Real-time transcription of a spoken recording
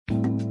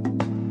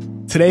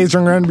Today's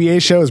Ringer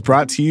NBA show is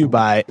brought to you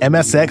by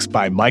MSX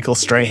by Michael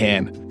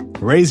Strahan.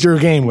 Raise your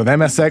game with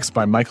MSX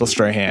by Michael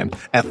Strahan.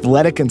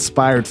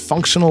 Athletic-inspired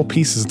functional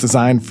pieces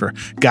designed for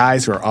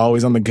guys who are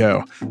always on the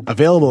go.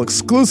 Available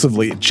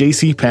exclusively at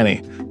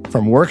JCPenney.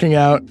 From working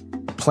out,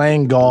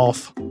 playing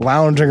golf,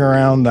 lounging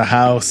around the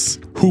house,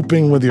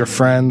 hooping with your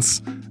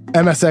friends,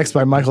 MSX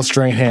by Michael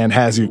Strahan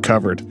has you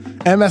covered.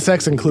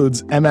 MSX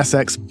includes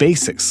MSX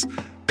Basics.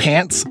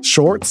 Pants,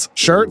 shorts,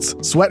 shirts,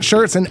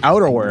 sweatshirts, and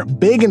outerwear.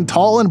 Big and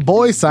tall and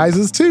boy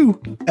sizes, too.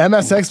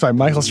 MSX by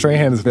Michael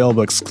Strahan is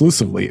available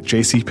exclusively at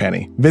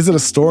JCPenney. Visit a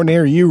store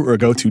near you or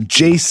go to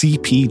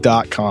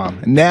jcp.com.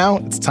 And now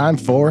it's time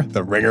for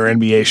the Ringer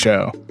NBA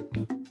show.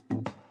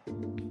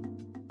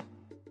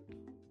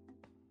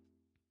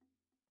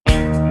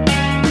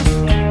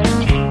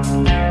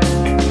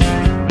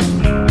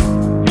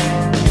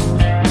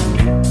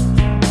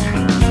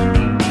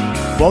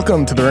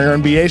 Welcome to the Ringer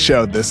NBA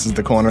show. This is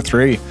the Corner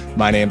 3.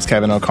 My name's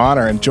Kevin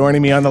O'Connor, and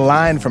joining me on the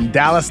line from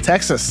Dallas,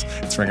 Texas,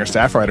 it's Ringer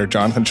staff writer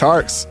Jonathan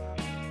Tjarks.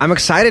 I'm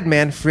excited,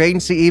 man. Free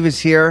agency eve is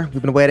here.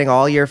 We've been waiting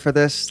all year for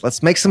this.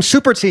 Let's make some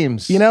super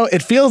teams. You know,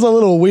 it feels a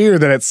little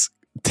weird that it's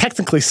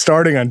technically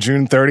starting on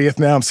June 30th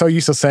now. I'm so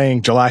used to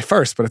saying July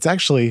 1st, but it's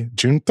actually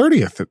June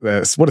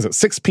 30th. What is it,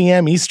 6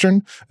 p.m.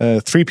 Eastern,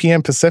 3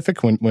 p.m.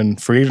 Pacific when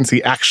free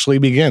agency actually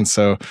begins.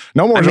 So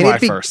no more July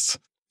 1st.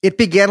 It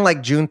began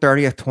like June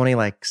 30th,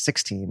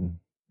 2016,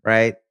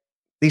 right?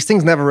 These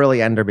things never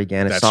really end or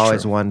begin. It's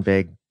always one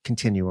big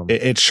continuum.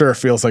 It sure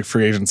feels like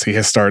free agency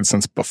has started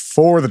since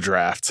before the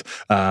draft,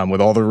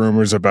 with all the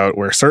rumors about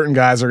where certain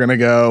guys are going to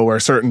go, where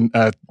certain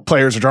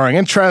players are drawing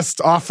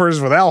interest, offers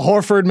with Al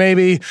Horford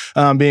maybe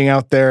being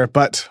out there.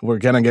 But we're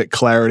going to get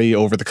clarity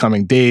over the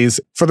coming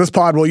days. For this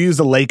pod, we'll use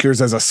the Lakers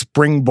as a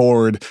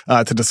springboard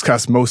to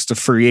discuss most of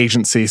free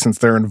agency since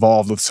they're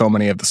involved with so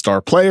many of the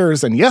star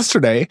players. And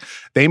yesterday,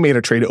 they made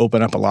a trade to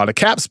open up a lot of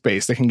cap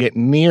space. They can get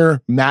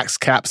near max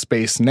cap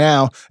space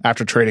now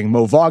after trading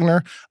Mo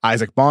Wagner,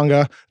 Isaac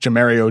Bonga,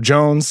 Jamario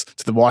Jones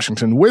to the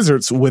Washington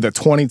Wizards with a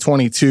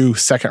 2022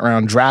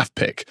 second-round draft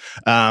pick.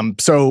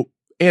 So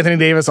Anthony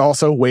Davis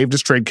also waived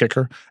his trade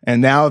kicker,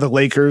 and now the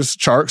Lakers,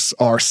 Tjarks,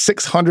 are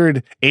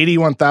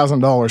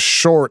 $681,000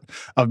 short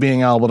of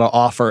being able to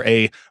offer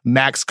a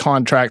max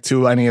contract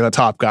to any of the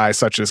top guys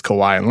such as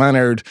Kawhi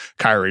Leonard,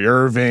 Kyrie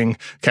Irving,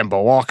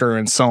 Kemba Walker,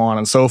 and so on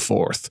and so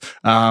forth.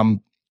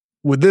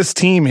 With this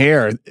team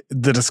here,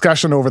 the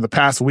discussion over the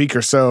past week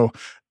or so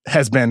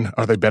has been,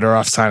 are they better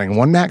off signing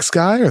one max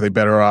guy? Are they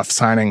better off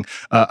signing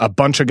a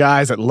bunch of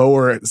guys at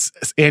lower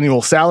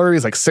annual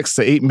salaries, like $6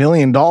 to $8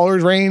 million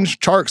range?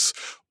 Tjarks,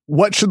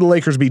 what should the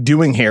Lakers be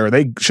doing here?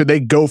 Should they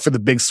go for the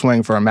big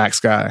swing for a max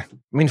guy?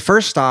 I mean,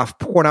 first off,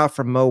 pouring out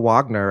from Mo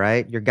Wagner,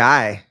 right? Your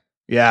guy.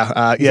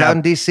 Yeah. He's out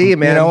in DC,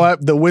 man. You know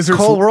what? The Wizards,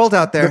 cold world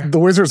out there. The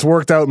Wizards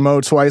worked out Mo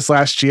twice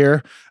last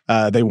year.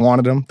 They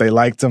wanted him. They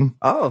liked him.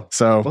 Oh,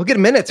 so we'll get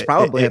minutes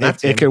probably.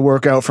 It could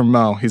work out for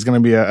Mo. He's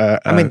going to be I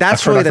mean,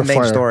 that's really the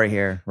main story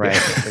here, right?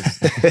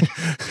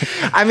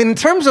 I mean, in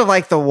terms of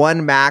like the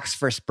one max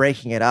versus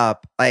breaking it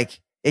up, like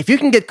if you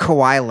can get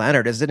Kawhi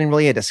Leonard, is it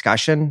really a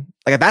discussion?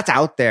 Like if that's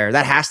out there,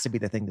 that has to be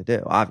the thing to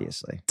do,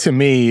 obviously. To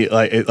me,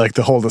 like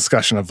the whole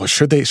discussion of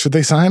should they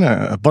sign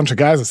a bunch of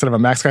guys instead of a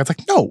max guy? It's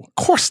like, no, of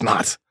course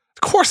not.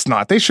 Of course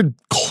not. They should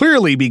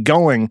clearly be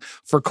going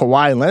for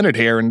Kawhi Leonard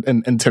here.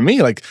 And to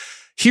me, like,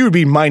 he would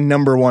be my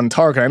number one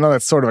target. I know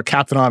that's sort of a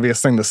Captain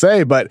Obvious thing to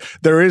say, but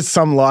there is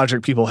some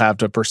logic people have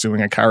to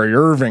pursuing a Kyrie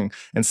Irving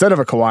instead of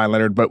a Kawhi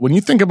Leonard. But when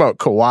you think about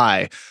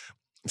Kawhi,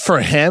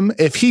 for him,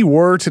 if he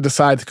were to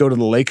decide to go to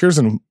the Lakers,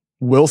 and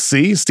we'll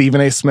see,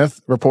 Stephen A.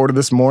 Smith reported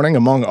this morning,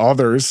 among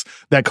others,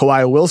 that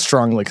Kawhi will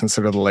strongly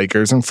consider the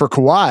Lakers. And for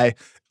Kawhi,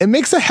 it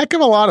makes a heck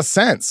of a lot of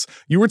sense.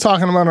 You were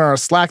talking about it on our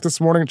Slack this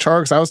morning,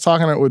 Tjarks. I was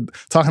talking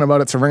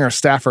about it to Ringer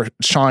staffer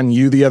Sean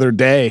Yu the other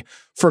day.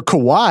 For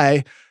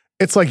Kawhi,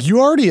 it's like you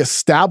already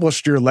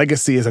established your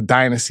legacy as a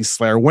dynasty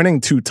slayer,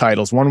 winning 2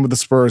 titles, one with the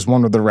Spurs,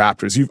 one with the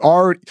Raptors.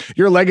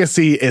 Your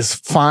legacy is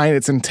fine,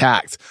 it's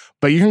intact.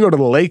 But you can go to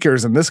the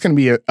Lakers, and this can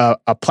be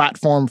a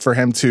platform for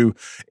him to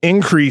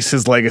increase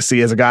his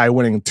legacy as a guy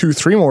winning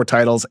 2-3 more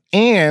titles.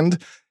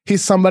 And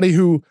he's somebody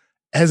who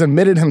has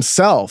admitted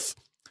himself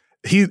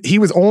he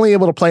was only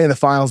able to play in the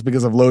finals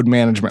because of load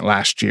management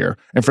last year.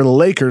 And for the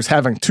Lakers,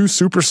 having 2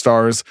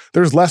 superstars,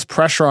 there's less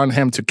pressure on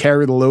him to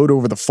carry the load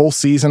over the full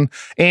season,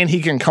 and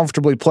he can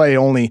comfortably play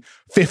only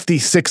 50,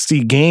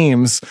 60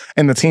 games,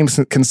 and the team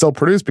can still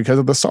produce because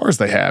of the stars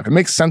they have. It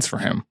makes sense for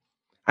him.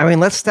 I mean,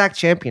 let's stack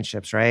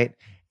championships, right?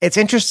 It's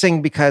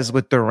interesting because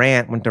with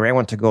Durant, when Durant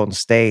went to Golden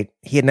State,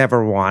 he had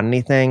never won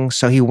anything.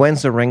 So he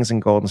wins the rings in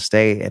Golden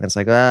State, and it's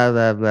like,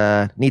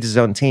 needs his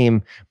own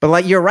team. But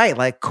like, you're right.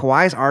 Like,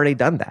 Kawhi's already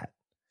done that.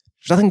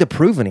 There's nothing to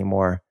prove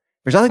anymore.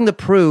 There's nothing to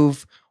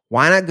prove.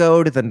 Why not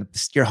go to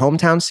your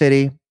hometown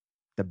city,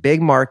 the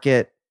big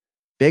market,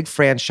 big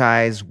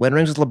franchise, win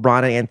rings with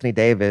LeBron and Anthony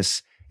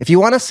Davis? If you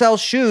want to sell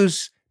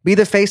shoes, be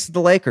the face of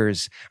the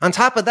Lakers. On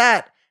top of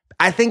that,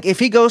 I think if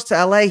he goes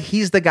to LA,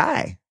 he's the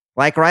guy.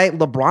 Like, right?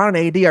 LeBron and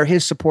AD are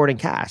his supporting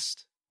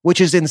cast,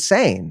 which is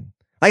insane.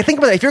 Like, think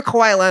about it. If you're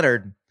Kawhi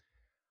Leonard,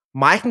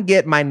 I can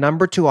get my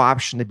number 2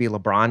 option to be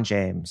LeBron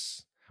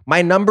James,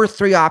 my number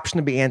 3 option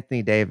to be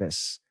Anthony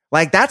Davis.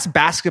 Like, that's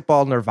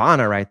basketball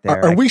nirvana right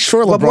there. Are we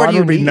sure LeBron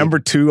would be number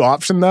 2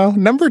 option though?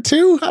 Number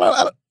 2?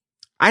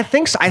 I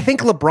think so. I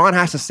think LeBron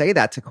has to say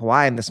that to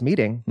Kawhi in this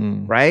meeting,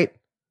 right?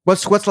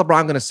 What's LeBron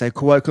going to say?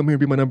 Kawhi, come here,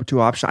 be my number 2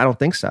 option. I don't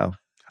think so.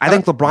 I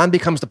think LeBron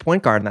becomes the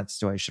point guard in that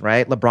situation,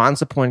 right?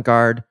 LeBron's the point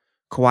guard.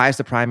 Kawhi's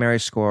the primary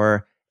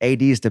scorer.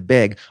 AD's the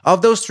big.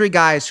 Of those 3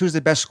 guys, who's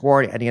the best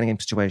scorer in any game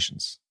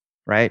situations,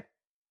 right?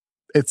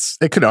 It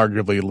could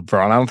arguably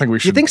LeBron. I don't think we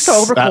should. You think so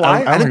over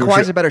Kawhi? I think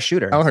Kawhi's a better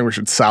shooter. I don't think we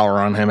should sour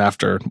on him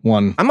after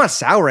one. I'm not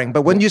souring,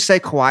 but wouldn't you say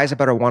Kawhi's a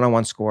better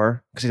one-on-one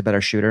scorer because he's a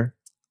better shooter?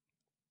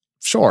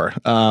 Sure,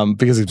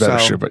 because he's better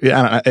shooter. But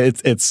yeah,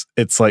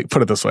 it's like,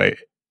 put it this way,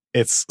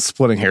 it's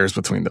splitting hairs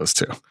between those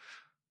two.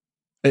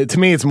 To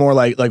me, it's more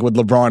like with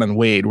LeBron and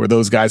Wade, where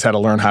those guys had to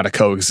learn how to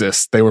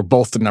coexist. They were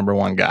both the number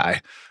 1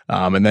 guy.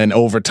 And then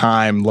over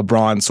time,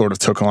 LeBron sort of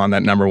took on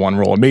that number 1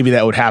 role. And maybe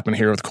that would happen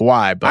here with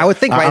Kawhi. But I would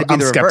think it'd be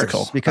the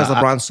skeptical reverse because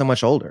LeBron's so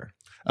much older.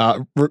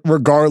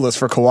 Regardless,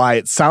 for Kawhi,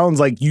 it sounds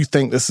like you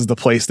think this is the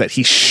place that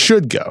he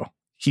should go.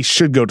 He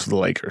should go to the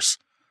Lakers.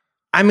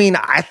 I mean,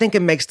 I think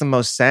it makes the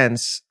most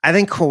sense. I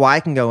think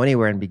Kawhi can go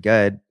anywhere and be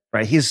good.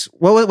 Right?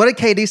 What did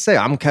KD say?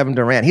 I'm Kevin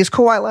Durant. He's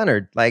Kawhi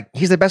Leonard. Like,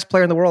 he's the best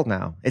player in the world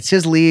now. It's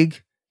his league.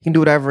 He can do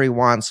whatever he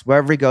wants.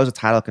 Wherever he goes, a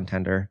title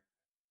contender.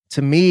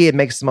 To me, it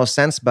makes the most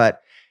sense. But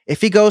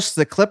if he goes to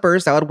the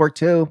Clippers, that would work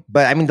too.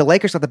 But I mean, the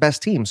Lakers are the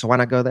best team, so why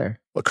not go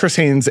there? Well, Chris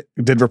Haynes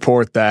did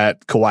report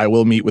that Kawhi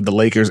will meet with the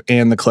Lakers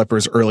and the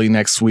Clippers early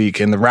next week,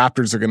 and the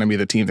Raptors are going to be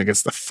the team that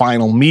gets the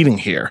final meeting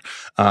here.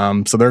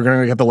 So they're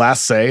going to get the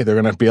last say. They're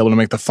going to be able to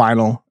make the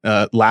final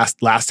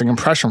lasting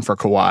impression for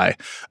Kawhi.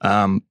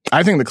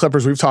 I think the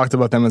Clippers, we've talked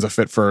about them as a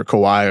fit for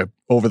Kawhi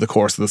over the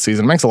course of the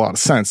season. It makes a lot of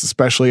sense,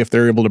 especially if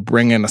they're able to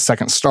bring in a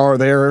second star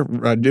there.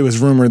 It was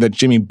rumored that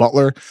Jimmy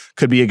Butler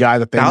could be a guy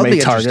that they may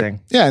target.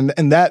 Yeah,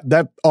 and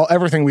that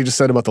everything we just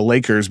said about the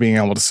Lakers being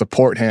able to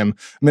support him,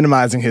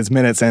 minimizing his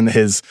minutes and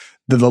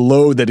the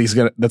load that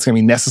that's going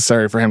to be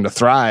necessary for him to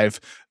thrive,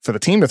 for the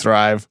team to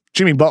thrive.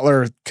 Jimmy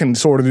Butler can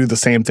sort of do the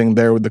same thing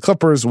there with the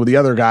Clippers, with the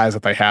other guys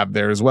that they have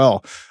there as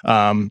well.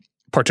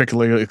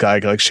 Particularly a guy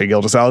like Shai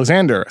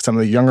Gilgeous-Alexander, some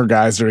of the younger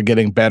guys that are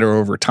getting better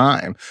over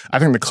time. I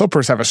think the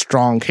Clippers have a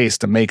strong case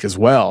to make as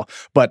well.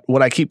 But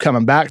what I keep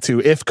coming back to,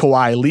 if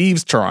Kawhi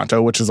leaves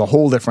Toronto, which is a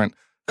whole different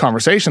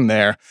conversation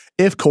there,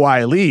 if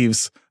Kawhi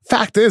leaves,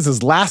 fact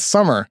is last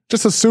summer,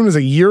 just as soon as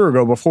a year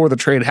ago before the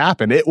trade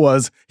happened, it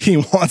was he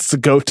wants to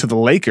go to the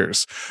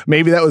Lakers.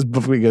 Maybe that was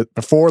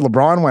before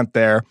LeBron went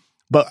there.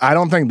 But I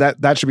don't think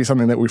that should be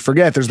something that we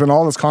forget. There's been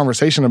all this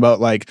conversation about,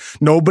 like,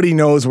 nobody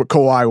knows what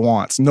Kawhi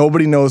wants.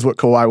 Nobody knows what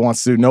Kawhi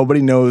wants to do.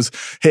 Nobody knows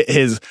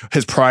his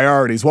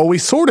priorities. Well, we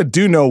sort of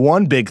do know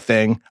one big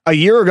thing. A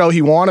year ago,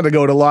 he wanted to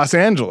go to Los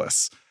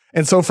Angeles.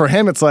 And so for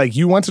him, it's like,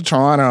 you went to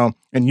Toronto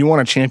and you won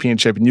a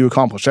championship and you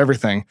accomplished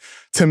everything.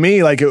 To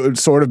me, like, it would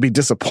sort of be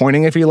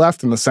disappointing if he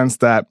left, in the sense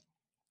that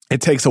it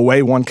takes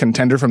away one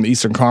contender from the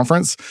Eastern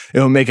Conference. It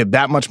will make it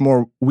that much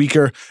more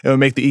weaker. It will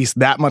make the East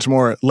that much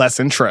more less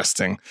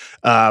interesting.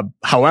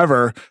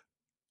 However,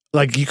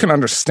 like, you can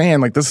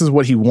understand, like, this is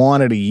what he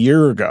wanted a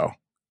year ago.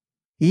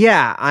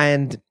 Yeah,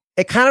 and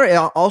it kind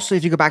of also,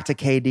 if you go back to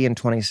KD in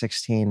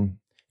 2016, do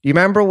you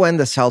remember when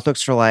the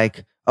Celtics were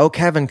like, "Oh,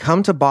 Kevin,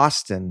 come to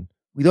Boston.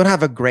 We don't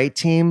have a great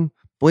team,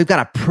 but we've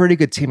got a pretty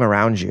good team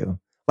around you."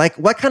 Like,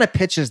 what kind of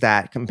pitch is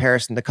that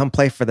comparison to come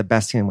play for the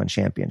best team and win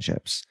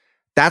championships?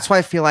 That's why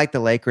I feel like the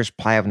Lakers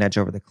probably have an edge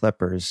over the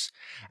Clippers.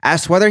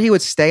 As to whether he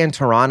would stay in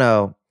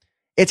Toronto,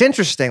 it's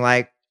interesting.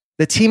 Like,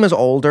 the team is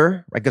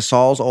older. Like,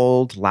 Gasol's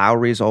old,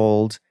 Lowry's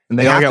old. And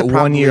they all got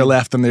 1 year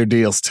left in their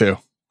deals too.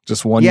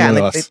 Just 1 year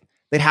left.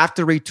 They'd have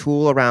to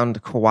retool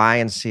around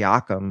Kawhi and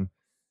Siakam.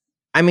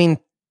 I mean,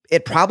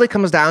 it probably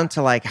comes down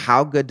to, like,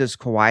 how good does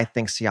Kawhi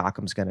think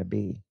Siakam's going to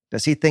be?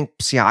 Does he think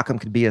Siakam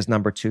could be his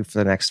number 2 for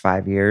the next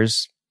 5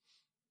 years?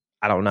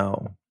 I don't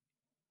know.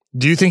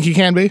 Do you think he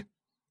can be?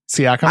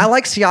 Siakam? I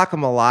like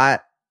Siakam a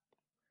lot.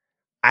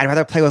 I'd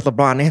rather play with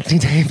LeBron and Anthony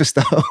Davis,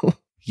 though.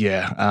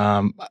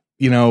 Yeah.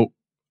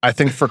 I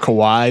think for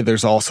Kawhi,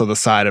 there's also the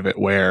side of it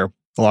where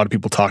a lot of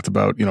people talked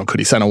about, could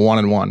he sign a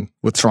 1-1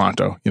 with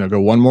Toronto?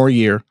 Go one more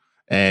year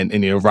and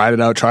ride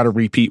it out, try to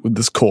repeat with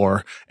this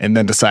core, and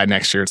then decide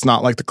next year. It's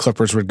not like the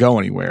Clippers would go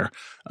anywhere.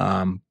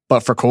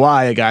 But for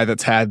Kawhi, a guy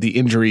that's had the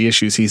injury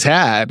issues he's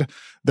had,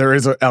 there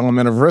is an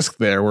element of risk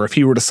there, where if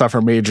he were to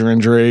suffer major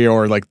injury,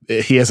 or like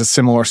he has a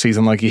similar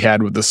season like he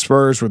had with the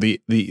Spurs, where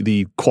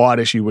the quad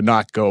issue would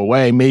not go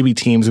away, maybe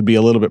teams would be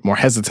a little bit more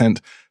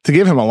hesitant to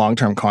give him a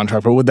long-term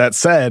contract. But with that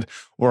said,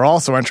 we're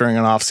also entering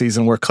an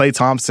offseason where Klay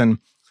Thompson,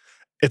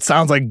 it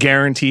sounds like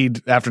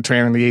guaranteed after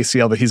tearing the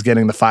ACL that he's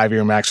getting the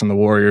 5-year max from the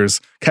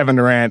Warriors. Kevin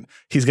Durant,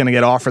 he's going to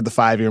get offered the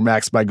 5-year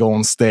max by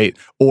Golden State,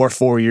 or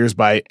 4 years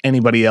by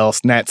anybody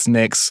else, Nets,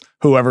 Knicks,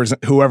 whoever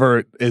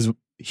is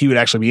he would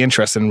actually be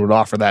interested in would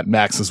offer that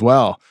max as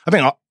well. I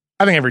think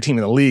every team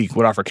in the league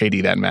would offer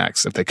KD that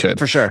max if they could.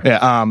 For sure.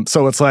 Yeah.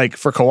 So it's like,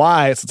 for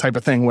Kawhi, it's the type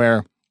of thing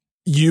where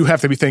you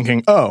have to be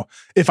thinking, oh,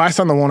 if I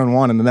sign the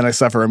 1-on-1 and then I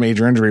suffer a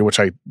major injury, which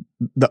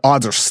the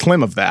odds are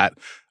slim of that,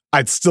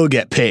 I'd still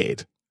get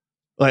paid.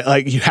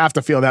 Like you have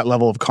to feel that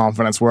level of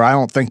confidence, where I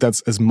don't think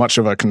that's as much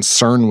of a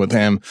concern with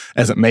him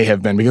as it may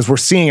have been, because we're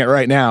seeing it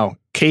right now.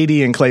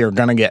 KD and Klay are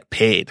going to get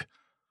paid.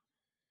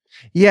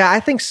 Yeah, I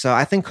think so.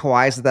 I think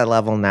Kawhi's at that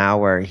level now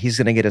where he's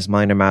going to get his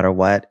money no matter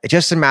what. It's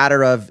just a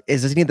matter of,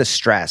 does he need the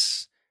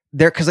stress?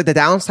 Because like the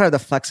downside of the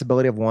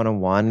flexibility of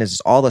 1-on-1 is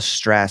all the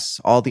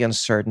stress, all the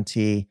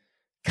uncertainty,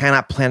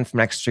 cannot plan for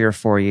next 3 or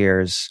 4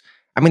 years.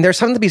 I mean, there's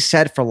something to be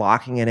said for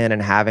locking it in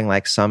and having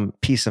like some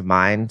peace of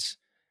mind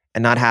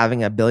and not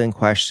having a billion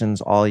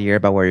questions all year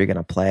about where you're going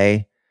to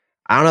play.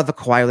 I don't know if the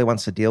Kawhi really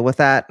wants to deal with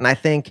that. And I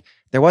think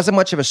there wasn't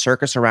much of a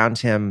circus around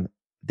him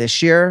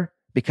this year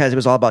because it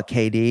was all about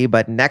KD.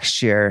 But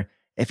next year,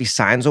 if he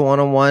signs a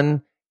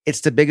 1-on-1,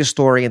 it's the biggest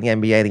story in the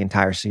NBA the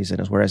entire season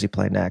is where does he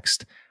play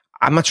next?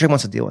 I'm not sure he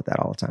wants to deal with that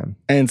all the time.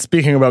 And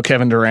speaking about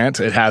Kevin Durant,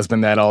 it has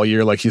been that all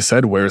year, like you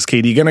said. Where's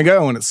KD going to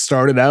go? And it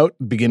started out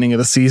beginning of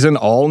the season,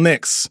 all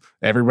Knicks.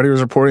 Everybody was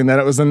reporting that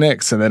it was the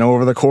Knicks. And then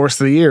over the course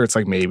of the year, it's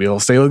like maybe he'll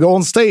stay with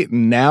Golden State.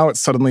 And now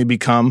it's suddenly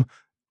become,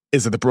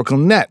 is it the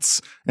Brooklyn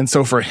Nets? And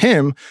so for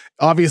him,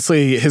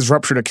 obviously his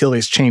ruptured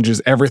Achilles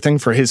changes everything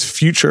for his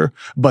future,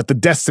 but the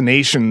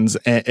destinations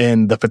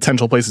and the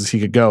potential places he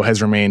could go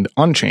has remained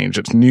unchanged.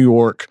 It's New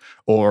York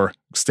or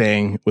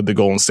staying with the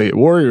Golden State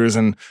Warriors.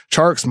 And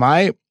Tjarks,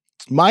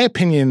 my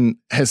opinion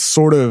has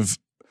sort of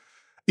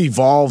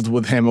evolved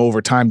with him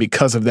over time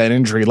because of that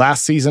injury.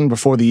 Last season,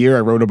 before the year,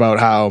 I wrote about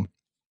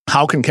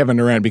how can Kevin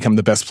Durant become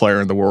the best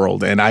player in the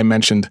world? And I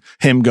mentioned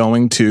him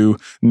going to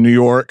New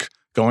York,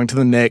 going to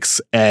the Knicks,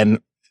 and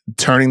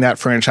turning that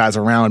franchise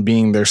around,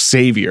 being their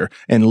savior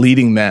and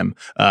leading them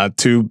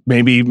to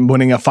maybe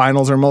winning a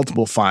finals or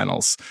multiple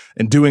finals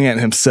and doing it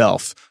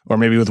himself or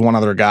maybe with one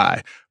other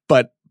guy.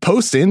 But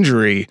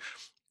post-injury,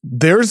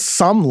 there's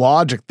some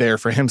logic there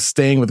for him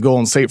staying with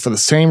Golden State for the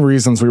same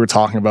reasons we were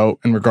talking about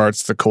in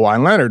regards to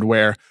Kawhi Leonard,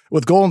 where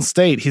with Golden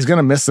State, he's going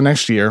to miss the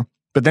next year,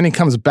 but then he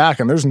comes back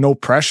and there's no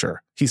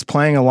pressure. He's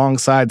playing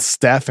alongside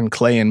Steph and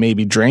Klay and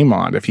maybe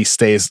Draymond if he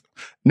stays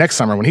next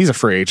summer when he's a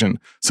free agent.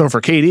 So for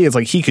KD, it's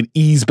like he could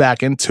ease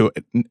back into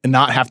it and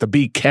not have to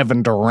be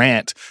Kevin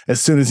Durant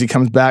as soon as he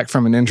comes back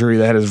from an injury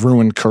that has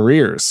ruined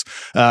careers.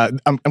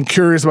 I'm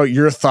curious about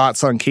your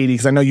thoughts on KD,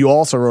 because I know you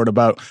also wrote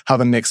about how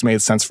the Knicks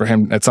made sense for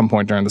him at some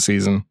point during the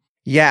season.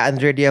 Yeah, and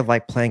the idea of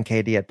like playing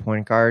KD at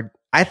point guard.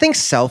 I think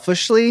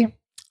selfishly,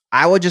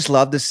 I would just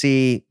love to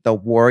see the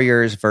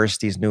Warriors versus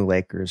these new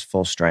Lakers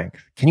full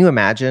strength. Can you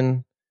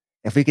imagine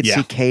if we could see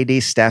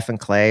KD, Steph, and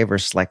Klay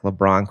versus like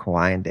LeBron,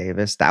 Kawhi, and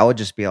Davis? That would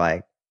just be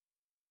like,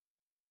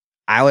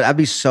 that'd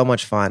be so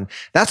much fun.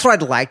 That's what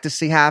I'd like to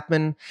see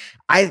happen.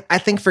 I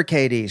think for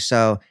KD,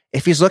 so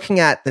if he's looking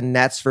at the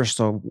Nets versus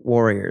the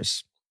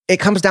Warriors, it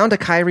comes down to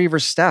Kyrie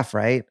versus Steph,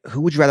 right? Who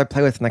would you rather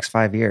play with the next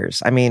 5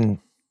 years? I mean,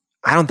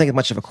 I don't think it's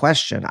much of a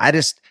question.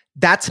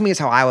 That to me is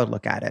how I would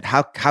look at it.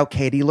 How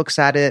KD looks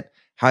at it,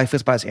 how he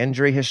feels about his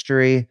injury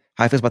history,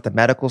 how he feels about the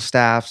medical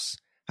staffs,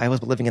 how he feels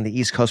about living in the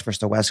East Coast versus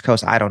the West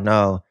Coast. I don't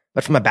know.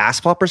 But from a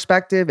basketball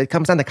perspective, it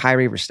comes down to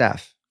Kyrie versus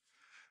Steph.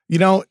 You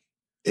know,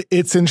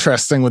 it's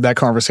interesting with that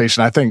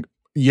conversation. I think,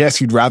 yes,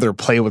 you'd rather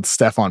play with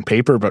Steph on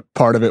paper, but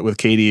part of it with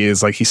KD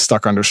is like he's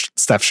stuck under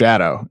Steph's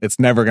shadow. It's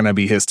never going to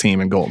be his team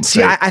in Golden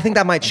State. See, I think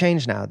that might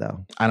change now,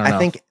 though. I don't know. I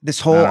think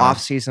this whole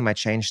offseason might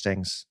change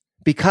things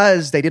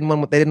because they didn't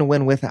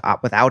win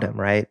without him,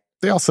 right?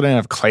 They also didn't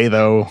have Klay,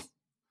 though.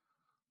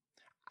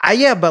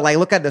 Yeah, but like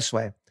look at it this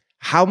way.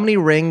 How many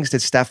rings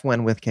did Steph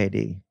win with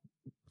KD?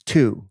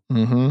 2.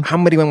 Mm-hmm. How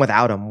many win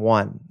without him?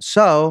 1.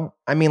 So,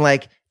 I mean,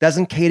 like,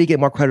 doesn't KD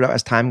get more credit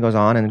as time goes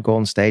on in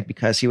Golden State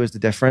because he was the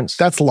difference?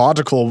 That's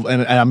logical,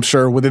 and I'm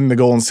sure within the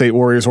Golden State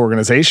Warriors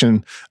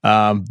organization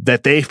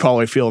that they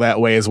probably feel that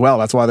way as well.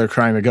 That's why they're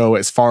trying to go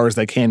as far as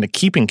they can to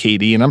keeping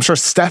KD, and I'm sure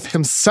Steph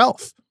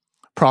himself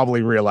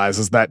probably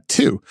realizes that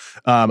too,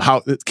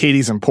 how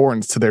KD's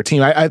importance to their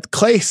team.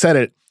 Klay said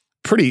it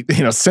pretty,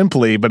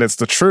 simply, but it's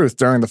the truth.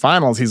 During the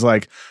finals, he's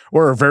like,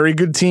 we're a very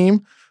good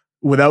team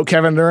without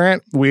Kevin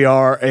Durant. We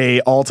are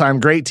a all-time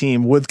great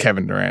team with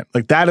Kevin Durant.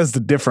 Like that is the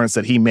difference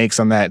that he makes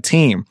on that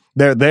team.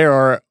 They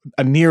are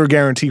a near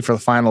guarantee for the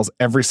finals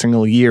every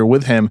single year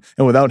with him,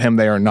 and without him,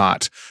 they are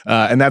not.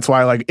 And that's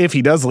why, like, if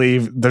he does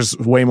leave, there's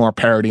way more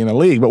parity in the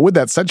league. But with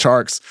that said,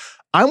 Tjarks,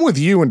 I'm with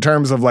you in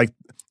terms of like,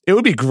 it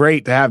would be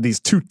great to have these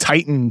two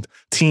titan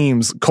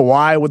teams,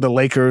 Kawhi with the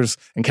Lakers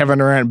and Kevin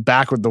Durant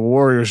back with the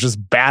Warriors,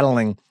 just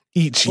battling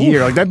each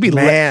year. Like that'd be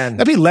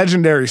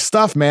legendary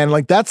stuff, man.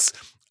 Like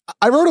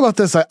I wrote about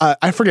this.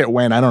 I forget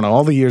when. I don't know.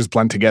 All the years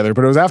blend together,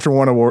 but it was after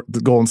one of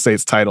the Golden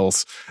State's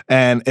titles,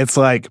 and it's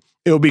like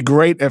it would be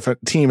great if a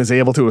team is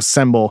able to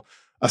assemble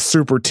a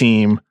super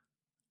team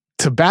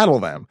to battle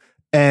them.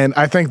 And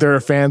I think there are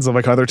fans of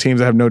like other teams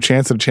that have no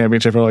chance at a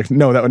championship are like,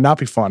 no, that would not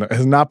be fun. It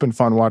has not been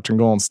fun watching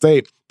Golden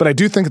State. But I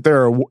do think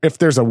that if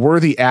there's a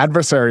worthy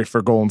adversary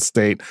for Golden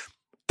State,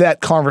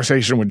 that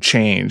conversation would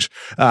change.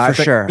 For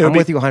sure. I'm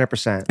with you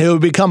 100%. It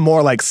would become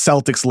more like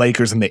Celtics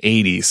Lakers in the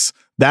 80s.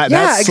 That's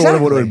exactly sort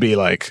of what it would be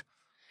like.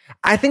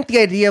 I think the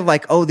idea of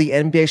like, oh, the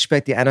NBA should be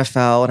like the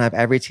NFL and have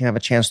every team have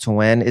a chance to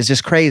win is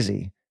just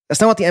crazy.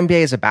 That's not what the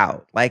NBA is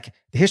about. Like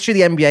the history of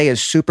the NBA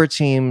is super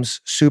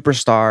teams,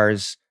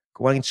 superstars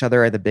going each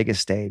other at the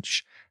biggest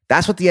stage.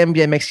 That's what the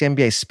NBA makes the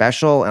NBA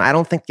special. And I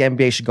don't think the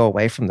NBA should go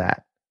away from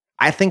that.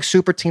 I think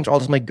super teams are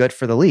ultimately good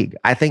for the league.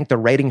 I think the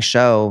ratings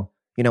show,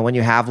 when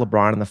you have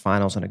LeBron in the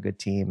finals on a good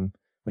team,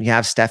 when you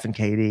have Steph and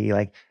KD,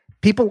 like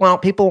people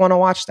want to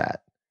watch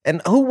that.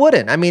 And who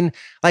wouldn't? I mean,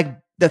 like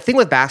the thing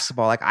with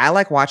basketball, like I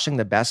like watching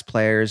the best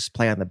players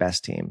play on the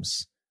best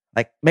teams.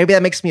 Like maybe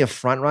that makes me a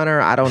front runner.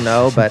 I don't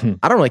know, but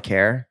I don't really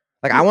care.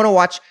 Like I want to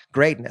watch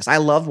greatness. I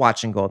love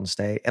watching Golden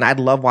State, and I'd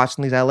love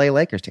watching these LA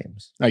Lakers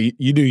teams. No,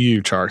 you do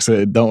you,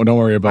 Tjarks. Don't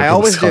worry about. I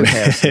always do.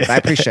 I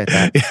appreciate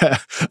that.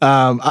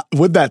 Yeah.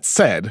 With that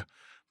said,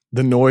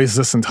 the noise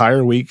this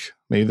entire week,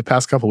 maybe the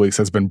past couple of weeks,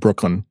 has been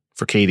Brooklyn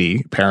for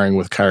KD pairing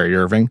with Kyrie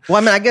Irving. Well,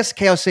 I mean, I guess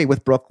KOC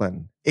with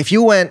Brooklyn. If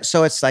you went,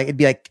 so it's like it'd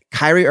be like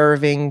Kyrie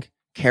Irving,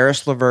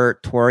 Karis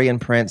LeVert, Taurean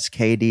Prince,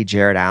 KD,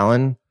 Jared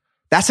Allen.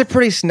 That's a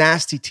pretty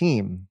nasty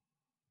team.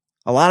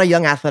 A lot of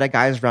young athletic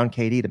guys around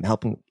KD to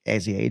help him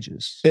as he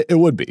ages. It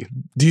would be.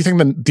 Do you think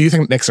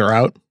the Knicks are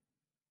out?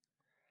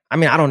 I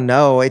mean, I don't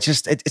know.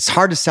 It's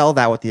hard to sell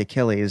that with the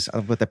Achilles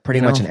with a pretty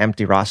much an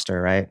empty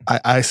roster, right?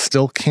 I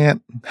still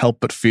can't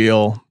help but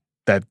feel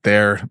that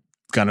they're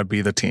gonna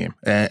be the team,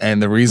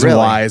 and the reason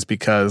why is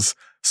because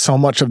so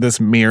much of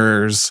this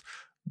mirrors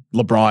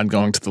LeBron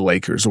going to the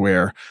Lakers,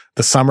 where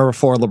the summer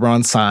before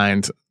LeBron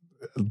signed,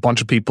 a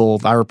bunch of people,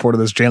 I reported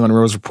this, Jalen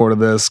Rose reported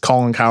this,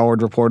 Colin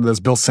Cowherd reported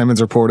this, Bill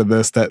Simmons reported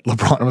this, that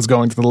LeBron was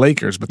going to the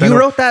Lakers. But then you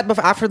wrote that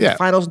after the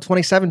finals in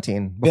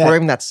 2017, before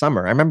even that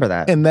summer. I remember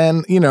that. And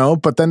then,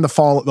 but then the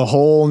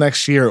whole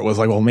next year, it was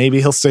like, well,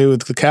 maybe he'll stay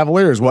with the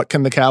Cavaliers. What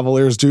can the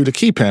Cavaliers do to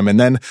keep him? And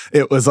then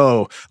it was,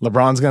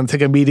 LeBron's going to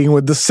take a meeting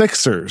with the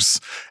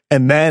Sixers.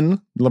 And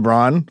then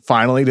LeBron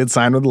finally did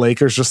sign with the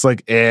Lakers, just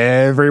like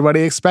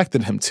everybody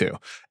expected him to.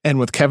 And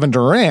with Kevin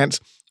Durant,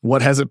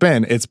 what has it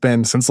been? It's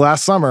been since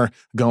last summer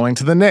going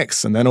to the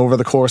Knicks. And then over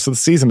the course of the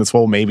season, it's,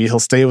 well, maybe he'll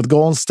stay with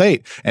Golden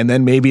State. And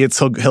then maybe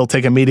he'll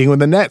take a meeting with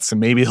the Nets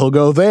and maybe he'll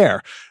go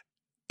there.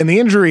 And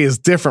the injury is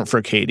different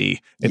for KD.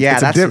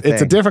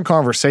 It's a different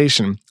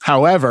conversation.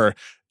 However,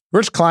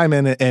 Rich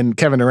Kleiman and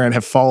Kevin Durant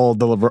have followed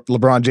the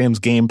LeBron James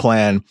game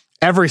plan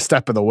every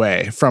step of the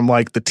way, from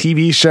like the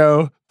TV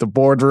show, the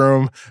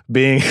boardroom,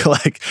 being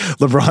like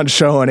LeBron's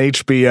show on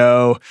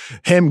HBO,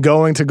 him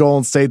going to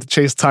Golden State to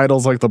chase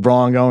titles like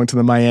LeBron going to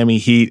the Miami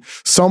Heat.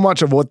 So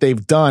much of what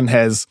they've done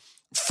has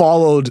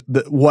followed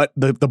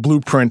the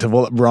blueprint of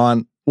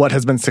what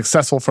has been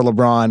successful for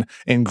LeBron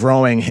in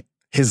growing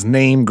his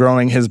name,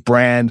 growing his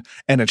brand,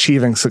 and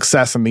achieving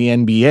success in the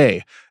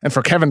NBA. And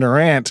for Kevin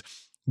Durant,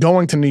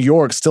 going to New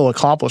York still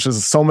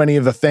accomplishes so many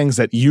of the things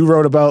that you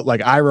wrote about,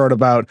 like I wrote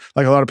about,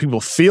 like a lot of people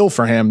feel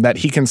for him, that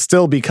he can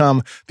still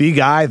become the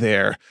guy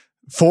there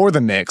for the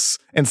Knicks.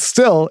 And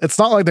still, it's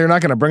not like they're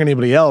not going to bring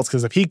anybody else,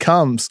 because if he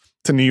comes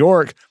to New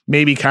York,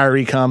 maybe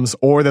Kyrie comes,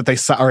 or that they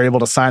are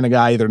able to sign a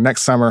guy either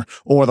next summer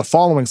or the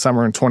following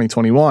summer in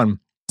 2021.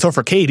 So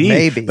for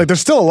KD, like there's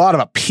still a lot of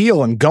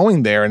appeal in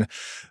going there.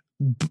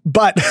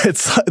 But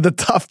it's the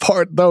tough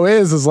part though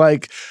is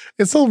like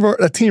it's still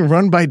a team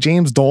run by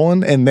James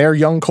Dolan, and their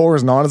young core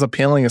is not as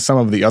appealing as some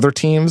of the other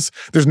teams.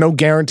 There's no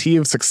guarantee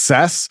of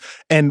success,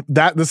 and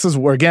this is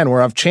where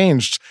I've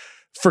changed.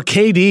 For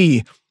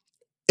KD,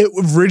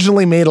 it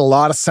originally made a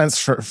lot of sense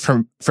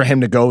for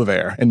him to go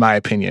there, in my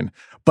opinion.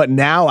 But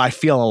now I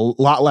feel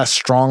a lot less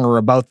stronger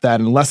about that,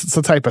 unless it's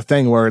the type of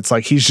thing where it's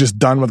like he's just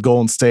done with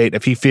Golden State.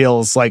 If he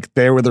feels like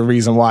they were the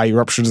reason why he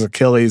ruptured his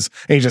Achilles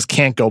and he just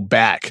can't go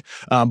back.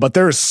 But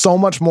there is so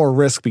much more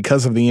risk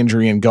because of the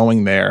injury and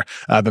going there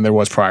than there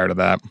was prior to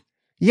that.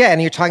 Yeah, and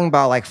you're talking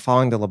about like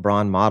following the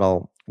LeBron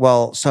model.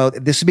 Well, so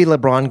this would be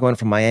LeBron going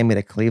from Miami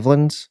to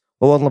Cleveland.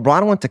 Well, when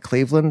LeBron went to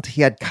Cleveland,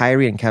 he had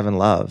Kyrie and Kevin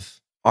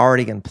Love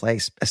already in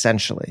place,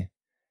 essentially.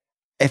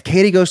 If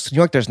KD goes to New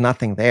York, there's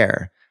nothing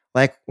there.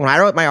 Like when I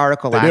wrote my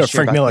article last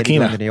year about KD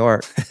going to New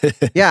York,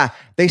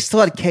 they still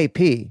had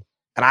KP.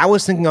 And I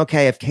was thinking,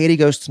 okay, if KD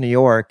goes to New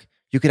York,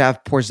 you could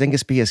have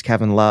Porzingis be as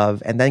Kevin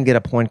Love and then get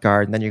a point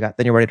guard, and then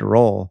you're ready to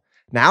roll.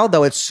 Now,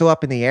 though, it's so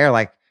up in the air.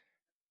 Like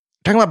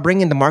talking about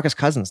bringing in DeMarcus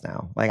Cousins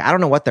now. Like I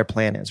don't know what their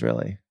plan is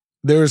really.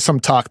 There was some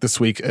talk this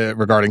week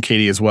regarding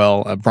KD as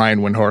well.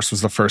 Brian Windhorst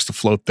was the first to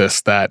float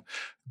this, that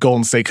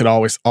Golden State could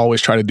always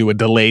try to do a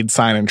delayed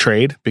sign and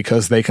trade,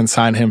 because they can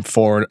sign him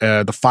for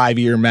the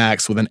 5-year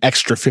max with an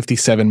extra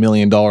 $57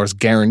 million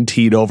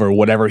guaranteed over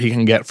whatever he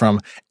can get from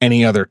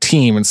any other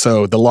team. And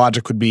so the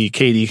logic would be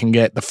KD can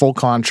get the full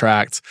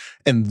contract,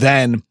 and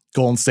then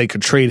Golden State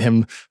could trade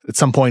him at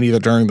some point either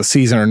during the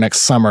season or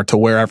next summer to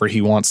wherever he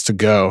wants to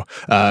go.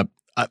 I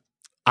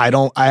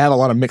have a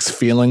lot of mixed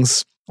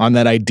feelings on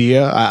that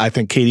idea. I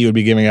think KD would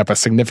be giving up a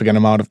significant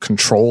amount of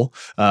control.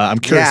 I'm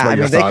curious about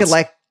your thoughts.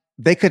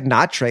 They could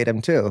not trade him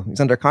too.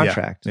 He's under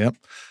contract. Yeah,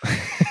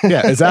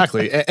 yeah,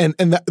 exactly. And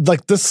that,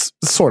 like this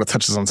sort of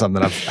touches on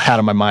something that I've had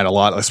on my mind a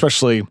lot,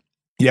 especially,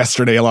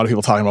 yesterday, a lot of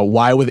people talking about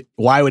why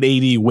would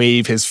AD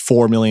waive his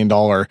 $4 million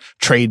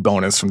trade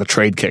bonus from the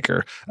trade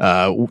kicker?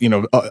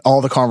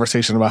 All the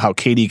conversation about how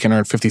KD can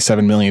earn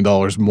 $57 million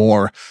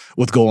more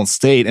with Golden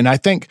State. And I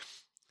think,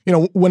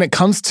 when it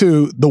comes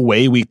to the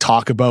way we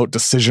talk about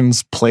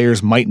decisions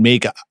players might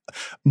make,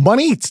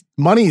 money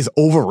is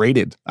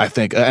overrated, I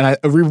think. And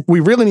we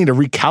really need to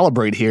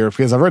recalibrate here,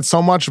 because I've heard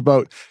so much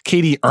about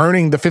KD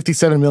earning the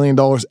 $57 million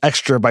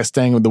extra by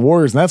staying with the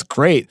Warriors, and that's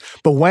great.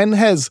 But when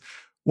have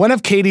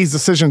KD's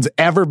decisions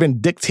ever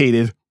been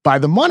dictated by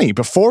the money?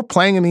 Before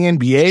playing in the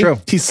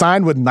NBA, he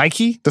signed with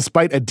Nike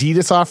despite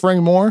Adidas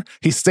offering more.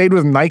 He stayed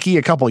with Nike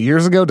a couple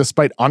years ago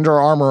despite Under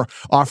Armour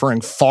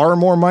offering far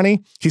more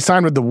money. He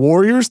signed with the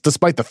Warriors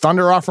despite the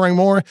Thunder offering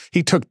more.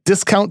 He took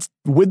discounts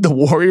with the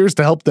Warriors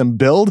to help them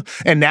build.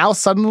 And now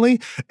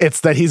suddenly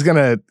it's that he's going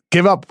to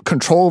give up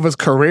control of his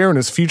career and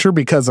his future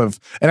because of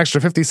an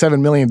extra $57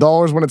 million,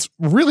 when it's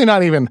really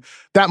not even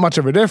that much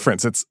of a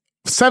difference. It's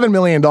 $7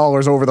 million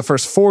over the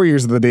first 4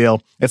 years of the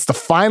deal. It's the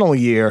final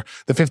year,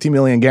 the $50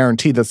 million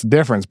guaranteed, that's the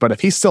difference. But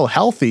if he's still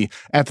healthy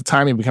at the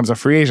time he becomes a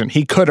free agent,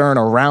 he could earn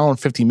around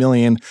 $50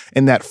 million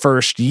in that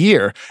first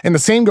year. And the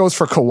same goes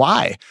for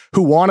Kawhi,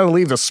 who wanted to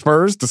leave the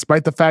Spurs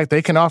despite the fact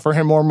they can offer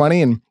him more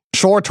money. And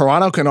sure,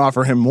 Toronto can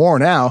offer him more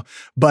now,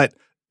 but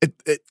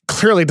it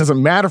clearly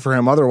doesn't matter for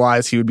him.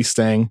 Otherwise, he would be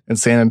staying in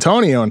San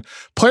Antonio. And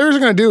players are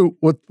going to do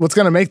what's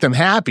going to make them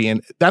happy.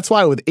 And that's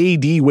why with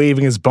AD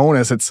waiving his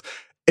bonus,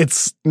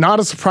 it's not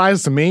a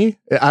surprise to me.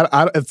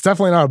 It's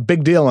definitely not a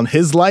big deal in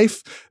his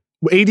life.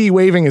 AD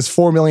waiving his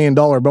 $4 million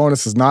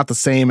bonus is not the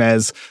same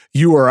as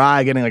you or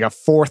I getting like a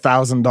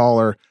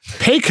 $4,000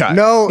 pay cut.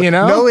 No,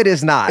 it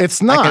is not.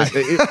 It's not.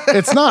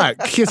 It's not,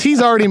 because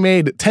he's already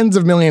made tens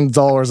of millions of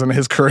dollars in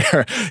his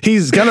career.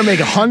 He's going to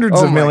make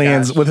hundreds of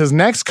millions with his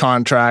next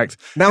contract.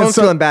 Now I'm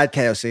feeling bad,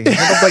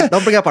 KOC.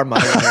 Don't bring up our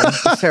money. Man.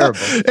 It's terrible.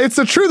 It's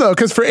the truth, though,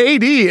 because for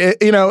AD,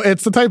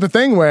 it's the type of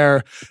thing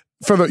where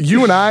for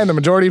you and I and the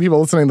majority of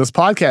people listening to this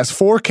podcast,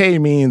 $4K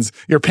means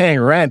you're paying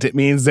rent. It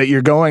means that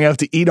you're going out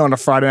to eat on a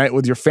Friday night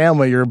with your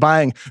family. You're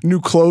buying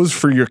new clothes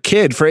for your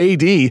kid. For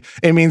AD, it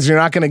means you're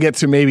not going to get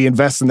to maybe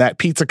invest in that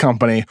pizza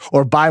company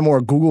or buy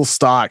more Google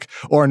stock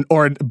or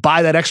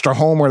buy that extra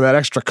home or that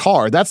extra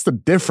car. That's the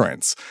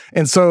difference.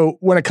 And so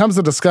when it comes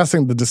to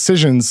discussing the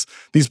decisions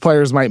these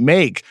players might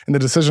make and the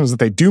decisions that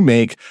they do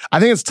make, I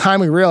think it's time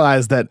we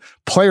realize that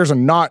players are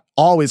not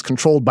always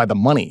controlled by the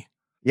money.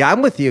 Yeah,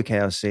 I'm with you,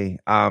 KOC.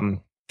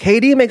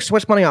 KD makes so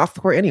much money off the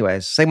court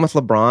anyways. Same with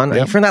LeBron.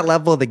 Yep. If you're in that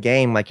level of the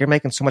game, like you're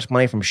making so much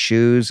money from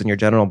shoes and your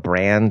general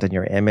brand and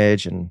your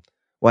image and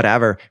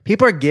whatever.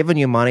 People are giving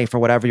you money for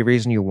whatever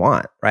reason you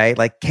want, right?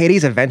 Like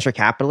KD's a venture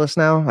capitalist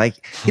now.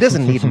 Like he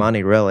doesn't need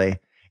money really.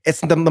 It's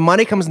the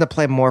money comes into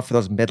play more for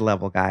those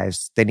mid-level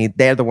guys.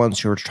 They're the ones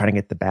who are trying to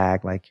get the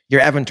bag. Like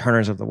your Evan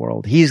Turners of the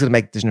world. He's going to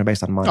make decisions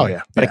based on money. Oh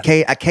yeah. But at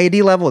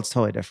KD level, it's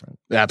totally different.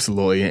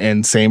 Absolutely.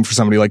 And same for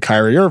somebody like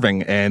Kyrie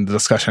Irving. And the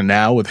discussion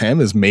now with him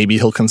is maybe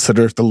he'll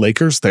consider the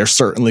Lakers. They're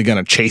certainly going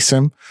to chase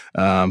him.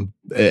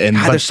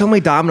 There's so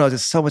many dominoes.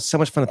 It's so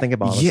much fun to think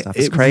about all this stuff.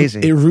 It's crazy.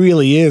 It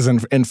really is.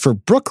 And for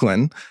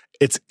Brooklyn,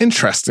 it's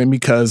interesting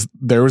because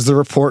there was a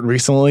report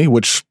recently,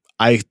 which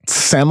I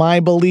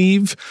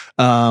semi-believe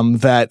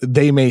that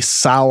they may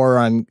sour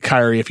on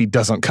Kyrie if he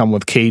doesn't come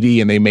with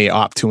KD, and they may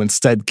opt to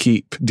instead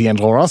keep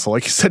D'Angelo Russell.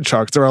 Like you said,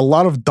 Tjarks, there are a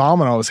lot of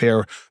dominoes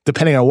here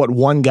depending on what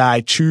one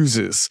guy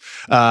chooses.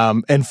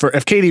 And if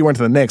KD went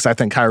to the Knicks, I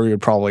think Kyrie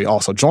would probably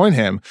also join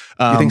him.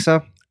 You think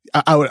so?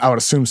 I would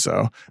assume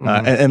so,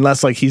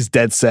 unless like he's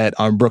dead set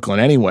on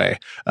Brooklyn anyway.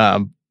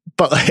 But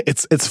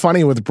it's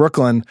funny with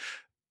Brooklyn.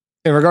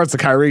 In regards to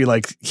Kyrie,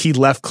 like he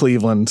left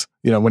Cleveland,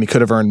 when he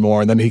could have earned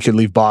more, and then he could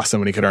leave Boston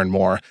when he could earn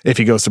more if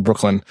he goes to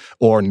Brooklyn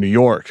or New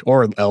York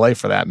or LA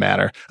for that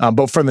matter.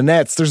 But for the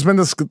Nets, there's been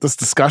this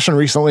discussion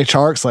recently,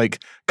 Tjarks,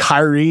 like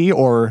Kyrie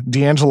or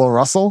D'Angelo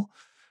Russell.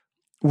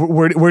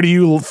 Where do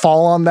you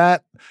fall on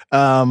that?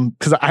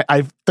 Because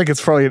I think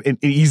it's probably an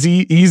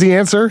easy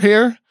answer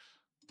here.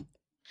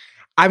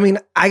 I mean,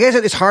 I guess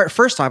it's hard.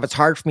 First off, it's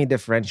hard for me to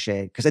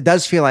differentiate because it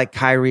does feel like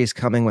Kyrie's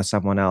coming with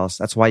someone else.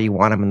 That's why you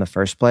want him in the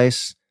first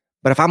place.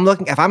 But if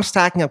I'm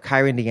stacking up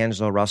Kyrie and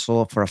D'Angelo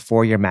Russell for a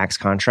 4-year max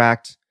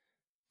contract,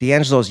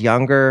 D'Angelo's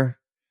younger,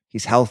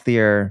 he's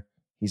healthier,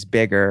 he's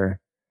bigger.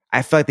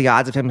 I feel like the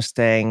odds of him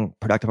staying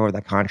productive over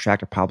that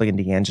contract are probably in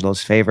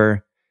D'Angelo's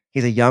favor.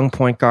 He's a young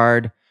point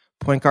guard.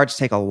 Point guards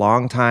take a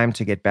long time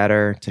to get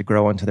better, to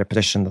grow into their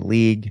position in the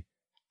league.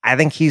 I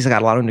think he's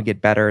got a lot of room to get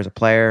better as a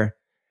player.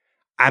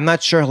 I'm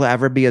not sure he'll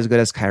ever be as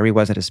good as Kyrie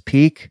was at his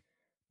peak,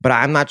 but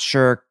I'm not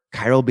sure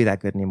Kyrie will be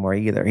that good anymore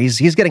either.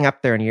 He's getting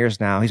up there in years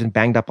now. He's been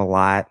banged up a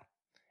lot.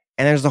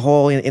 And there's the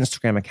whole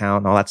Instagram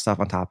account and all that stuff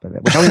on top of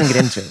it, which I don't even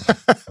get into.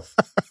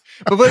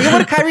 but what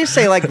did Kyrie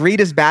say? Like, Reed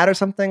is bad or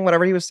something?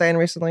 Whatever he was saying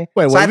recently.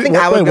 What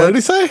did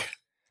he say?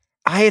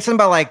 I had something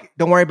about like,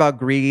 don't worry about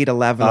greed,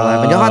 11.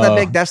 You'll have that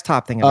big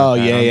desktop thing.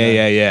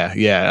 Yeah.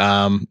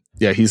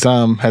 He's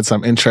had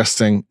some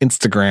interesting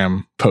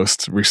Instagram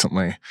posts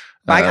recently.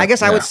 I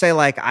guess I would say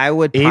like I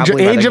would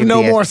probably age of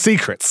no more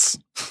secrets.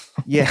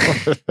 Yeah.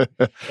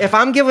 If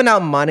I'm giving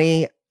out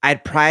money,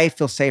 I'd probably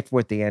feel safer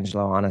with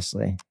D'Angelo,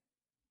 honestly.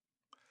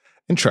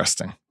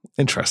 Interesting.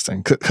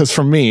 Because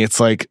for me, it's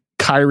like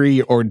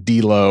Kyrie or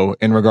D'Lo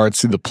in regards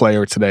to the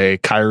player today.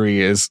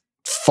 Kyrie is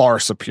far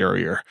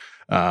superior.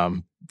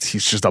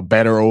 He's just a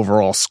better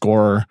overall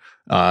scorer.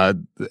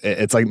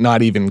 It's like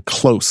not even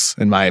close,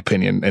 in my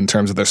opinion, in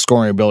terms of their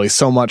scoring ability.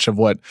 So much of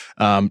what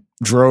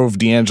drove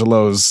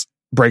D'Angelo's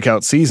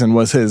breakout season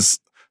was his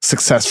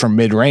success from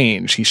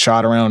mid-range. He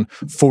shot around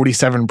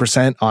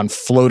 47% on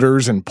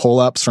floaters and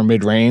pull-ups from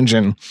mid-range,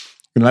 and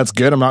that's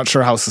good. I'm not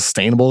sure how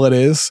sustainable it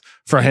is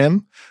for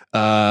him.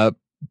 But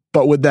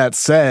with that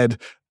said,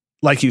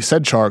 like you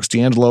said, Tjarks,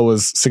 D'Angelo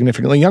was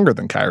significantly younger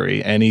than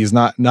Kyrie, and he's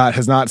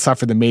has not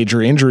suffered the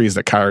major injuries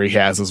that Kyrie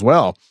has as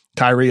well.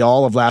 Kyrie,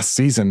 all of last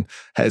season,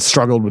 has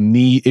struggled with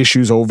knee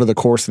issues over the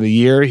course of the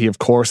year. He, of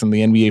course, in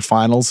the NBA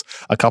Finals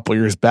a couple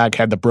years back,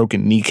 had the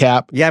broken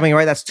kneecap. Yeah, I mean,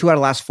 right, that's 2 out of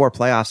the last 4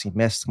 playoffs he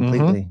missed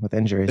completely with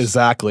injuries.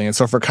 Exactly. And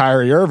so for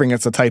Kyrie Irving,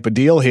 it's a type of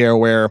deal here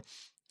where,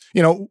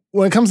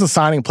 when it comes to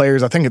signing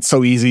players, I think it's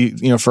so easy,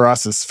 for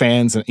us as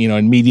fans and,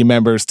 and media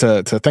members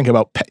to think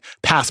about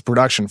past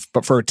production.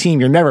 But for a team,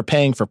 you're never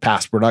paying for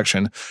past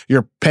production.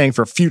 You're paying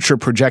for future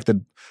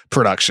projected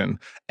production.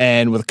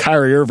 And with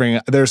Kyrie Irving,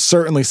 there's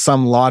certainly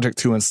some logic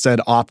to instead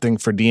opting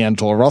for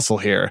D'Angelo Russell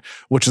here,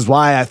 which is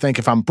why I think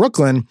if I'm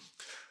Brooklyn,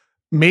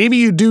 maybe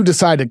you do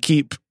decide to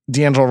keep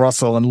D'Angelo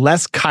Russell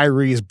unless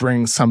Kyrie's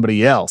brings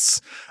somebody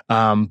else.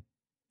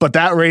 But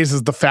that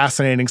raises the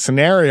fascinating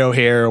scenario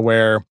here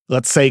where,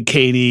 let's say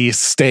KD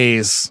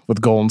stays with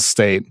Golden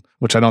State,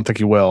 which I don't think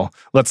he will.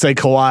 Let's say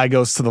Kawhi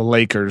goes to the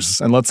Lakers,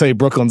 and let's say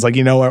Brooklyn's like,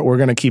 you know what, we're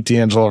going to keep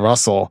D'Angelo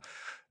Russell.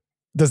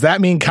 Does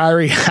that mean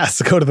Kyrie has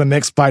to go to the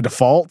Knicks by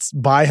default,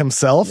 by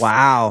himself?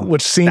 Wow.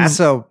 Which seems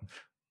like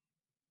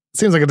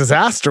a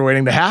disaster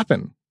waiting to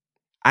happen.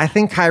 I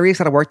think Kyrie's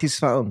got to work these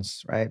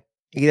phones, right?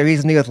 Either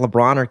he's new with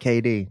LeBron or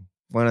KD,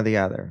 one or the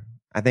other.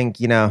 I think,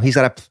 he's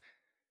got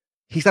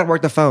to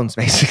work the phones,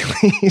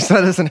 basically, so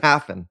that doesn't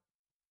happen.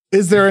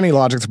 Is there any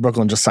logic to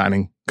Brooklyn just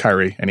signing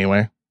Kyrie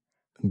anyway?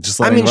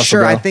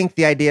 Sure. Go? I think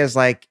the idea is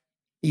like,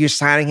 you're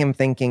signing him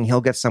thinking he'll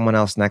get someone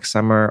else next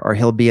summer, or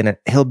he'll be an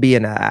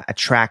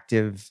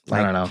attractive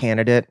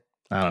candidate.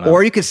 I don't know.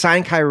 Or you could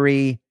sign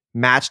Kyrie,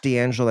 match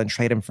D'Angelo, and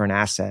trade him for an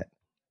asset.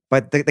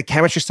 But the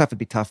chemistry stuff would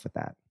be tough with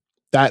that.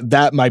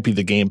 That might be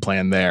the game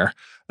plan there.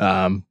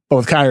 But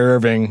with Kyrie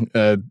Irving,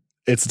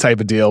 it's the type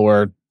of deal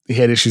where he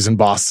had issues in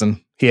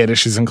Boston. He had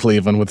issues in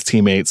Cleveland with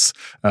teammates.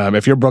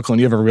 If you're Brooklyn,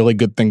 you have a really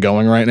good thing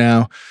going right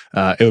now.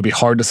 It would be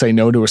hard to say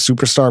no to a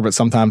superstar, but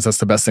sometimes that's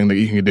the best thing that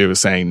you can do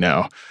is saying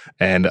no.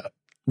 And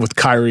with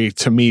Kyrie,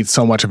 to me,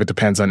 so much of it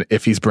depends on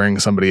if he's bringing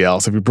somebody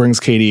else. If he brings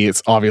KD,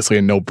 it's obviously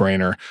a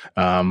no-brainer.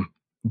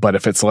 But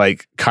if it's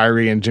like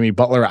Kyrie and Jimmy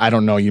Butler, I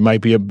don't know. You might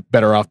be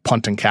better off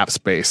punting cap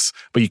space,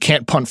 but you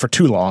can't punt for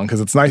too long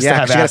because it's nice to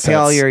have assets. You got to pay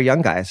all your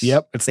young guys.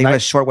 Yep, they have a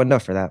short window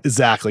for that.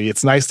 Exactly.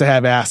 It's nice to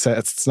have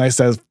assets. It's nice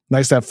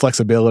to have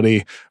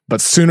flexibility. But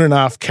soon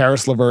enough,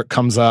 Karis LeVert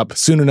comes up.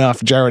 Soon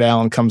enough, Jared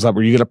Allen comes up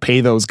where you got to pay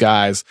those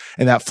guys,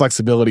 and that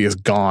flexibility is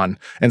gone.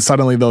 And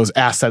suddenly, those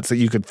assets that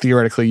you could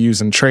theoretically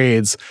use in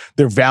trades,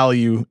 their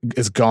value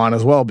is gone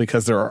as well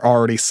because they're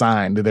already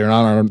signed. They're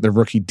not on their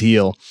rookie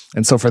deal,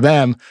 and so for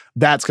them,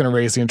 that's going to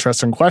raise the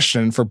interesting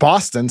question. For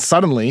Boston,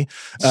 suddenly,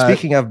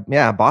 speaking of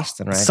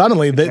Boston, right?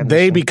 Suddenly,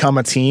 they become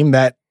a team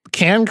that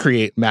can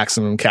create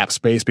maximum cap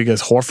space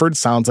because Horford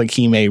sounds like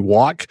he may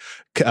walk.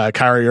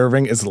 Kyrie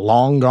Irving is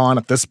long gone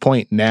at this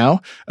point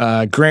now.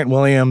 Grant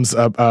Williams,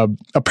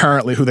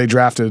 apparently, who they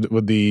drafted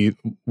with a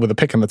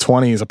pick in the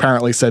 20s,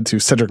 apparently said to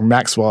Cedric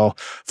Maxwell,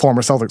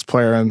 former Celtics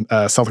player and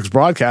Celtics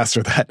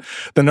broadcaster, that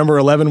the number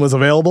 11 was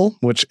available,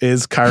 which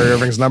is Kyrie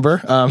Irving's number.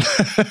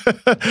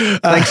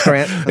 Thanks,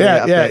 Grant.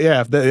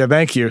 Yeah.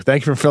 Thank you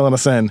for filling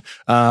us in.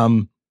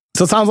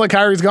 So it sounds like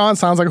Kyrie's gone.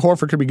 Sounds like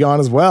Horford could be gone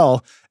as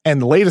well.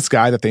 And the latest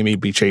guy that they may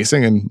be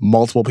chasing, and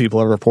multiple people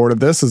have reported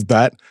this, is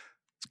that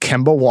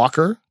Kemba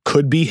Walker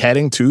could be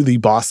heading to the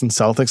Boston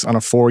Celtics on a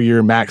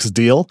 4-year max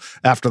deal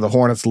after the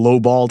Hornets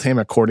lowballed him,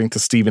 according to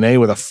Stephen A.,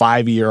 with a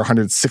 5-year,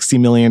 $160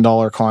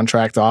 million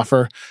contract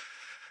offer.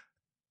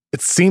 It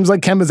seems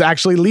like Kemba's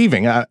actually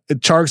leaving.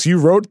 Tjarks, you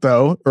wrote,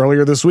 though,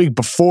 earlier this week,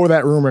 before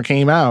that rumor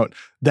came out,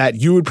 that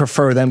you would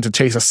prefer them to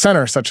chase a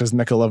center such as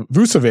Nikola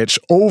Vucevic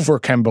over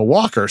Kemba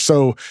Walker.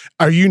 So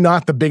are you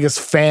not the biggest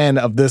fan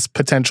of this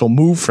potential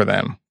move for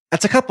them?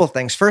 That's a couple of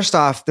things. First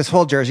off, this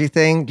whole jersey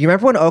thing. Do you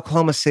remember when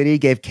Oklahoma City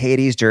gave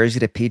KD's jersey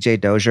to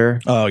PJ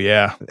Dozier? Oh,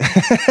 yeah.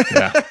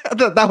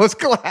 That was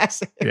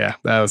classic. Yeah,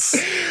 that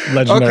was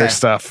legendary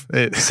stuff.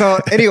 So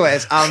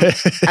anyways,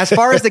 as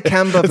far as the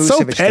Kemba it's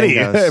Vucevic so petty,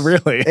 thing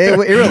goes,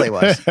 it really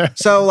was.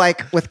 So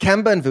like with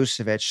Kemba and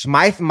Vucevic,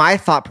 my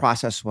thought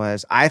process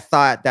was I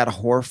thought that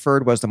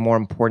Horford was the more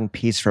important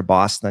piece for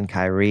Boston than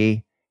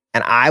Kyrie.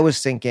 And I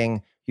was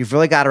thinking, you've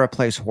really got to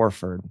replace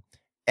Horford.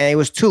 And it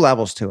was 2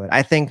 levels to it.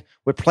 I think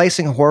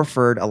replacing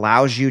Horford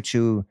allows you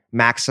to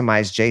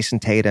maximize Jason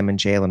Tatum and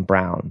Jaylen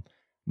Brown.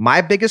 My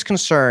biggest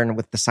concern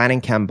with the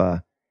signing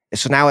Kemba is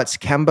so now it's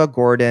Kemba,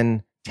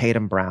 Gordon,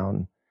 Tatum,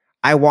 Brown.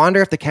 I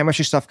wonder if the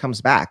chemistry stuff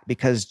comes back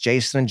because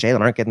Jason and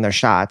Jalen aren't getting their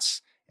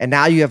shots. And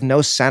now you have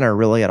no center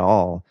really at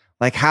all.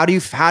 Like, how do you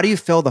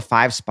fill the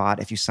 5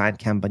 spot if you sign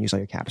Kemba and use all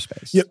your cap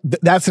space? Yeah,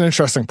 that's an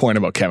interesting point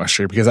about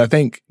chemistry because I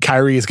think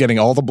Kyrie is getting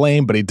all the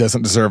blame, but he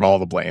doesn't deserve all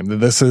the blame.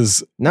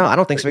 No, I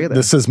don't think so either.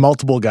 This is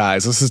multiple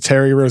guys. This is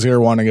Terry Rozier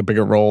wanting a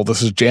bigger role.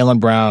 This is Jaylen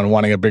Brown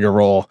wanting a bigger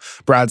role.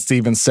 Brad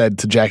Stevens said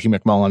to Jackie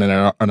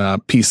McMullen in a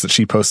piece that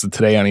she posted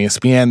today on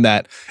ESPN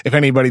that if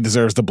anybody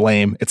deserves the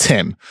blame, it's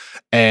him.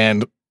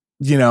 And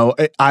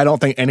I don't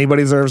think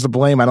anybody deserves the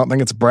blame. I don't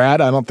think it's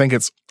Brad. I don't think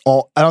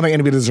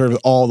anybody deserves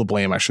all the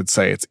blame, I should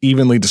say. It's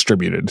evenly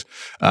distributed.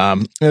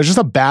 It was just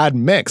a bad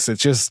mix. It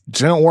just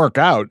didn't work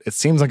out. It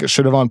seems like it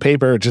should have on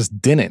paper. It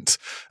just didn't.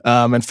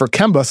 And for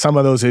Kemba, some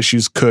of those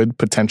issues could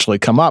potentially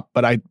come up.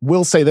 But I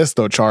will say this,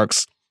 though,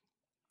 Tjarks.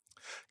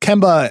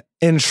 Kemba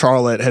in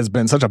Charlotte has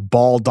been such a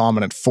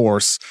ball-dominant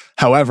force.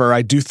 However,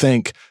 I do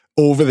think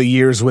over the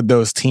years with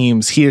those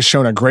teams, he has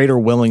shown a greater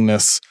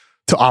willingness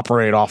to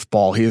operate off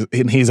ball.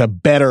 He's a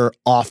better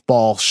off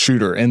ball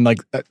shooter. And like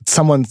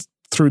someone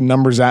threw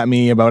numbers at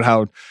me about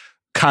how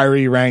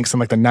Kyrie ranks in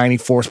like the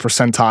 94th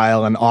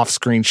percentile and off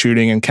screen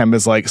shooting and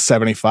Kemba's like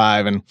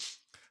 75. And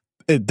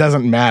it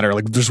doesn't matter.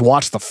 Like just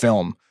watch the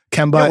film.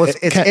 Kemba,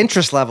 it's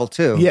interest level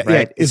too. Yeah,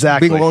 right? Yeah,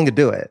 exactly. Being willing to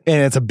do it.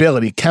 And its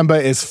ability.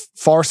 Kemba is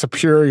far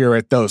superior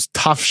at those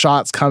tough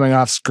shots coming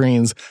off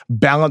screens,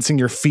 balancing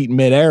your feet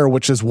midair,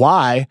 which is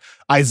why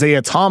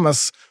Isaiah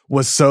Thomas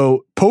was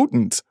so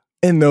potent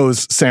in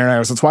those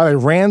scenarios. That's why they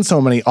ran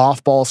so many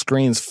off-ball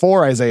screens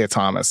for Isaiah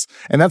Thomas.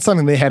 And that's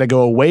something they had to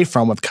go away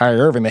from with Kyrie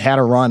Irving. They had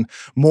to run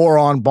more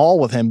on ball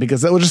with him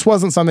because it just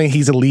wasn't something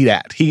he's elite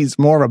at. He's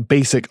more of a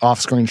basic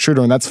off-screen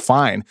shooter, and that's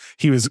fine.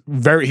 He's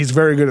very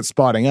good at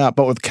spotting up.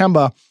 But with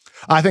Kemba,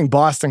 I think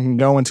Boston can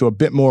go into a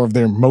bit more of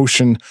their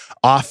motion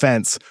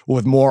offense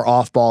with more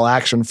off-ball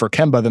action for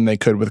Kemba than they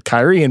could with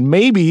Kyrie. And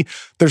maybe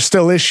there's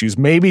still issues.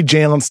 Maybe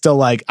Jalen's still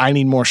like, I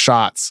need more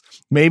shots.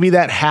 Maybe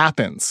that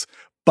happens.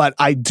 But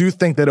I do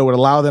think that it would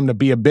allow them to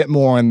be a bit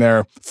more in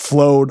their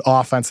flowed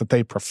offense that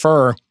they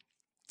prefer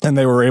than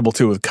they were able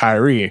to with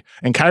Kyrie.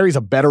 And Kyrie's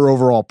a better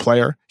overall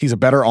player. He's a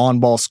better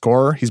on-ball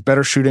scorer. He's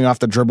better shooting off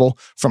the dribble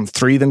from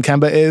 3 than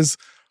Kemba is.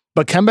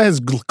 But Kemba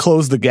has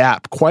closed the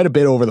gap quite a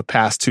bit over the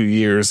past 2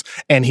 years,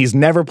 and he's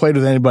never played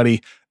with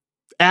anybody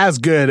as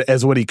good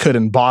as what he could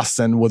in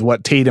Boston with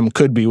what Tatum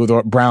could be, with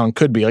what Brown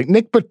could be. Like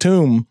Nick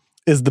Batum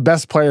is the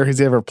best player he's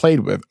ever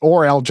played with,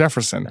 or Al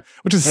Jefferson,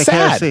 which is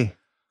sad. KFC.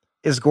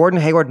 Is Gordon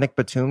Hayward Nick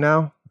Batum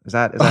now? Is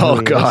that oh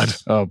God.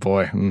 Is? Oh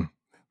boy.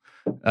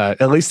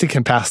 At least he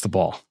can pass the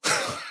ball.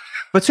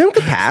 Batum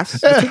can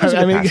pass.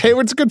 I mean,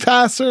 Hayward's a good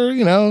passer,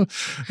 See,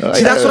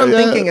 that's what I'm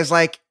thinking is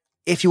like,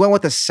 if you went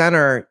with a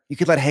center, you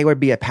could let Hayward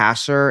be a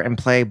passer and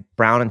play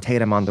Brown and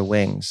Tatum on the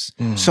wings.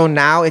 So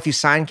now if you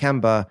sign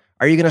Kemba,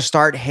 are you going to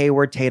start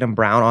Hayward, Tatum,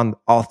 Brown on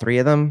all 3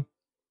 of them?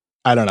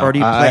 I don't know. Or do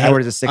you play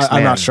Hayward as a 6th man?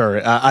 I'm not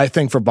sure. I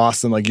think for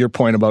Boston, like your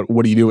point about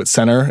what do you do at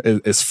center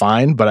is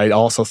fine, but I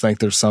also think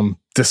there's some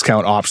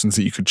discount options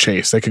that you could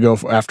chase. They could go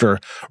after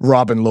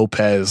Robin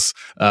Lopez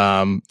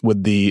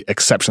with the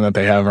exception that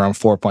they have around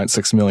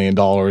 $4.6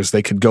 million.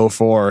 They could go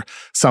for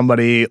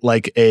somebody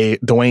like a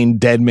Dwayne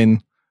Dedman.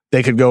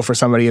 They could go for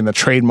somebody in the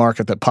trade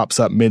market that pops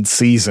up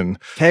mid-season.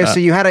 Okay, so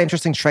you had an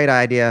interesting trade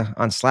idea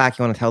on Slack.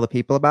 You want to tell the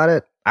people about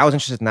it? I was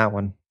interested in that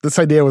one. This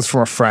idea was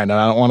from a friend, and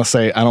I don't want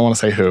to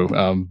say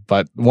who.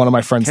 But one of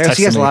my friends texted me.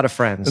 He has a lot of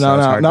friends.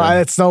 No,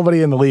 it's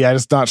nobody in the league. I'm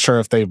just not sure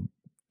if they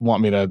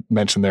want me to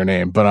mention their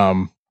name. But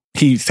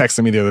he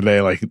texted me the other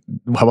day, like,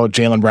 how about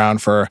Jaylen Brown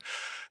for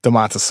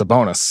Domantas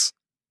Sabonis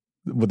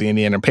with the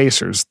Indiana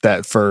Pacers?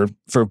 That for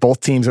both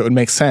teams, it would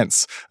make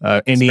sense.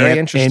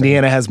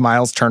 Indiana has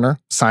Miles Turner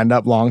signed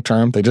up long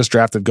term. They just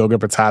drafted Goga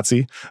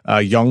Bitadze,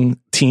 a young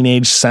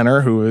teenage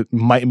center who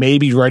may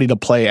be ready to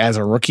play as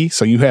a rookie.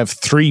 So you have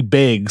 3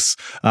 bigs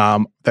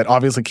that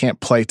obviously can't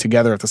play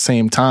together at the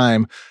same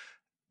time.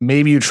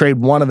 Maybe you trade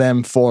one of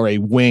them for a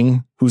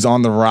wing who's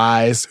on the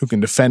rise, who can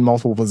defend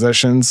multiple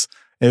positions,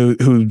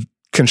 who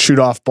can shoot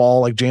off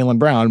ball like Jaylen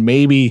Brown.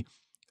 Maybe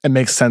it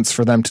makes sense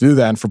for them to do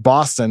that. And for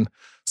Boston,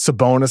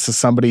 Sabonis is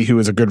somebody who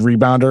is a good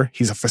rebounder.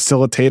 He's a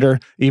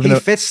facilitator. He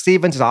fits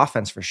Stevens'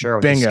 offense for sure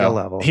with his skill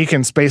level. He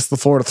can space the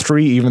floor to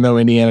 3, even though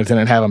Indiana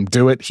didn't have him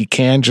do it. He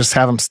can just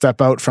have him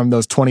step out from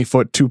those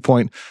 20-foot,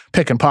 2-point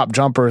pick-and-pop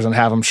jumpers and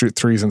have him shoot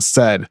 3s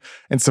instead.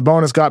 And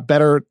Sabonis got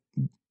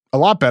a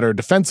lot better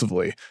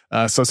defensively.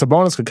 So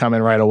Sabonis could come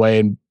in right away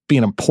and be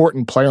an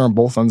important player on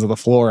both ends of the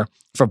floor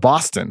for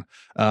Boston.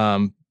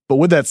 But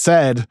with that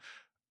said,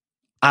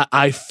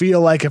 I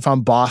feel like if I'm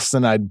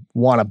Boston, I'd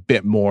want a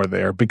bit more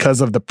there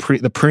because of the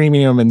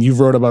premium, and you've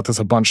wrote about this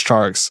a bunch,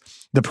 Tjarks,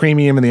 the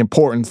premium and the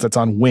importance that's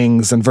on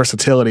wings and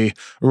versatility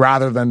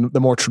rather than the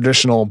more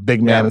traditional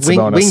big man and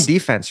Sabonis. Wing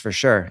defense for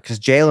sure, because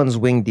Jalen's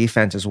wing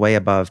defense is way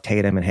above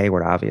Tatum and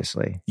Hayward,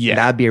 obviously. Yeah.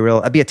 That'd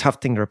be a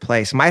tough thing to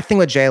replace. My thing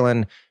with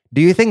Jalen,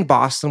 do you think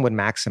Boston would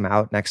max him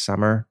out next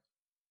summer?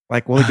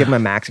 Like, will he give him a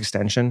max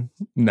extension?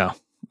 No.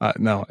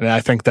 No. And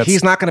I think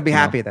he's not going to be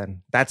happy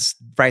then. That's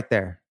right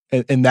there.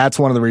 And that's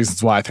one of the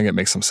reasons why I think it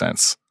makes some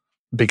sense.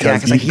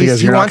 because he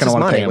you're not wants going to his want to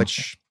money, pay him.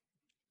 which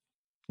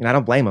I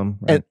don't blame him.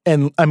 Right?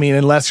 And I mean,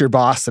 unless you're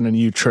Boston and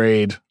you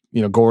trade,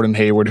 Gordon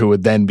Hayward, who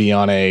would then be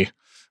on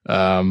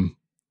an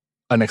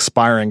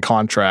expiring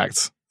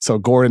contract. So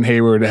Gordon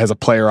Hayward has a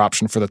player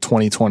option for the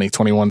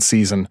 2020-21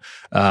 season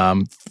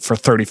for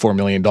 $34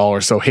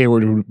 million. So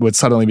Hayward would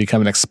suddenly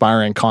become an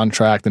expiring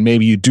contract, and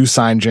maybe you do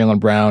sign Jaylen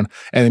Brown,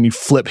 and then you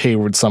flip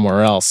Hayward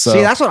somewhere else. So,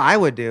 see, that's what I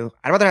would do.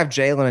 I'd rather have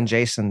Jaylen and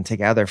Jason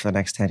together for the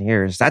next 10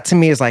 years. That to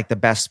me is like the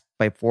best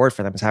way forward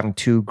for them, is having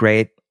two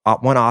great,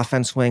 one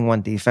offense wing,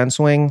 one defense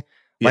wing.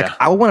 Like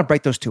I would want to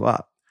break those two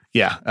up.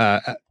 Yeah.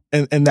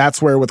 And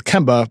that's where with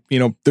Kemba,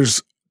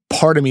 there's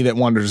part of me that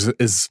wonders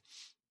is,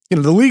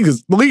 the league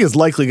is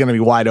likely going to be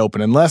wide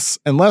open unless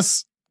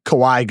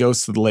Kawhi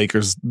goes to the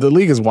Lakers. The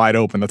league is wide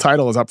open. The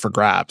title is up for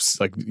grabs.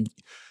 Like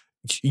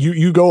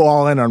you go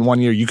all in on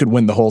 1 year, you could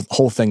win the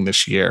whole thing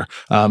this year.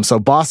 So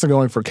Boston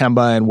going for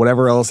Kemba and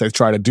whatever else they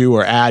try to do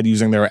or add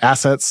using their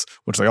assets,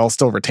 which they all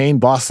still retain,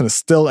 Boston is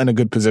still in a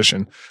good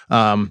position.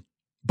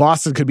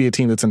 Boston could be a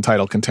team that's in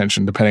title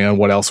contention depending on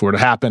what else were to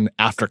happen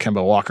after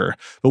Kemba Walker.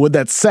 But with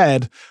that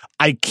said,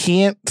 I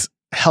can't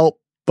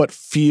help but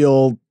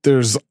feel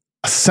there's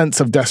a sense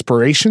of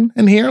desperation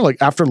in here. Like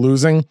after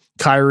losing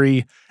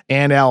Kyrie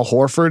and Al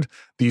Horford,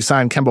 do you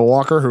sign Kemba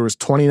Walker, who is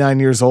 29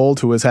 years old,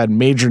 who has had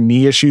major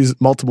knee issues,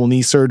 multiple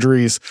knee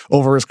surgeries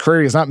over his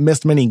career? He has not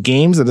missed many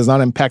games. It has not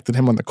impacted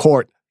him on the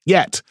court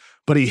yet,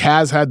 but he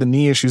has had the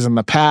knee issues in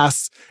the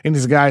past. And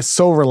he's a guy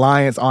so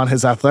reliant on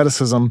his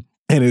athleticism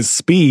and his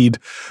speed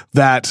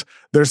that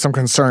there's some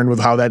concern with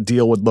how that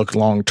deal would look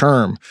long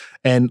term.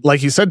 And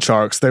like you said,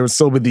 Tjarks, there would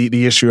still be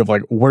the issue of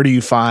like, where do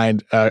you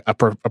find a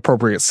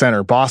appropriate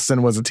center?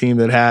 Boston was a team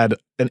that had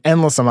an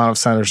endless amount of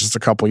centers just a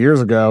couple years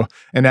ago.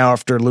 And now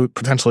after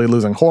potentially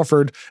losing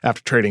Horford,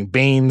 after trading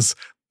Baines,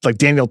 like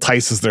Daniel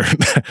Tice is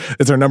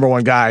their number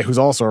one guy who's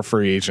also a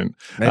free agent.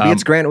 Maybe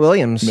it's Grant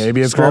Williams. Maybe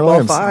it's Grant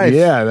Williams.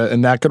 Yeah,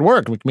 and that could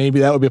work. Like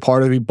maybe that would be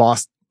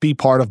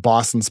part of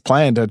Boston's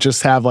plan to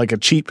just have like a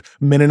cheap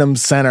minimum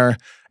center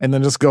and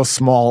then just go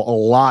small a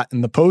lot in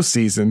the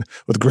postseason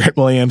with Grant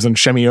Williams and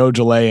Shemi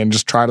Ojale and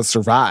just try to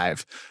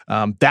survive.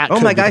 My guy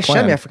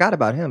Shemi, I forgot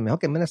about him. He'll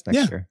get minutes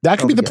next year. That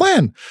could be the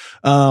plan.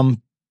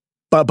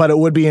 But it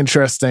would be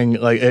interesting.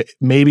 Like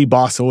maybe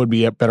Boston would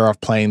be better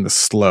off playing the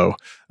slow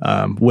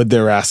with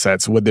their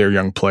assets, with their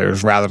young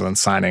players, rather than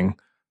signing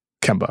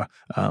Kemba.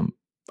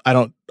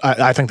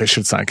 I think they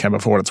should sign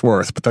Kemba for what it's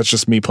worth, but that's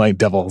just me playing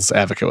devil's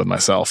advocate with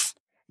myself.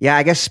 Yeah,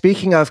 I guess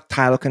speaking of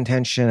title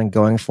contention and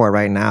going for it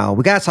right now,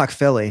 we got to talk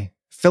Philly.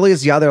 Philly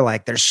is the other,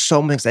 there's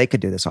so many things they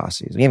could do this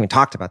offseason. We haven't even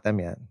talked about them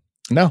yet.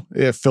 No,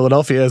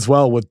 Philadelphia as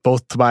well, with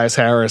both Tobias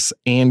Harris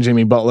and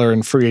Jimmy Butler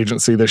in free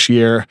agency this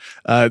year.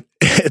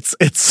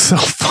 It's so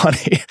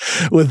funny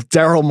with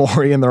Daryl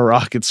Morey and the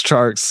Rockets,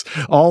 Tjarks.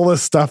 All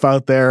this stuff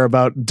out there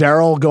about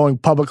Daryl going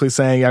publicly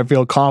saying, I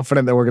feel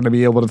confident that we're going to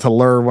be able to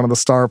lure one of the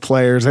star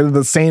players. They did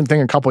the same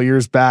thing a couple of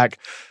years back.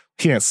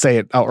 He didn't say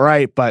it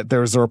outright, but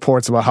there was the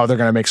reports about how they're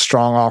going to make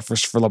strong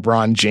offers for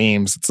LeBron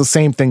James. It's the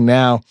same thing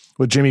now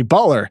with Jimmy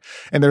Butler.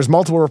 And there's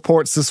multiple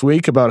reports this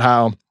week about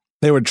how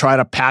they would try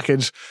to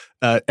package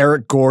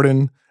Eric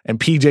Gordon and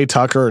PJ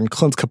Tucker and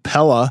Clint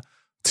Capella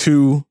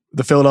to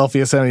the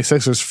Philadelphia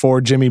 76ers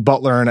for Jimmy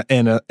Butler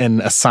in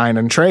a sign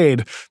and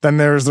trade. Then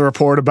there's the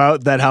report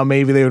about that how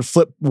maybe they would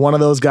flip one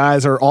of those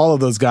guys or all of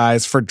those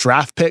guys for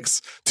draft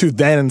picks to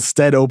then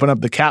instead open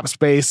up the cap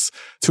space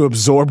to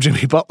absorb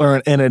Jimmy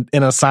Butler in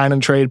a sign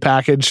and trade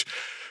package.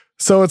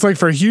 So it's like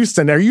for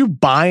Houston, are you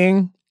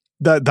buying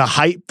the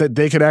hype that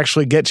they could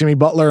actually get Jimmy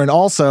Butler? And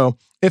also,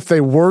 if they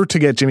were to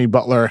get Jimmy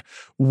Butler,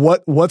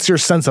 what's your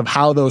sense of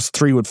how those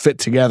three would fit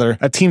together?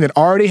 A team that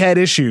already had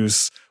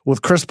issues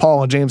with Chris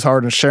Paul and James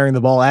Harden sharing the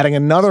ball, adding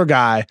another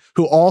guy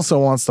who also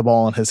wants the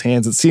ball in his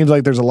hands. It seems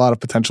like there's a lot of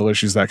potential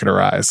issues that could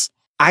arise.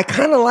 I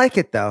kind of like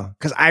it though,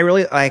 because I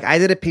really I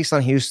did a piece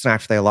on Houston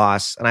after they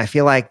lost, and I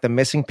feel like the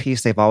missing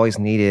piece they've always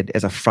needed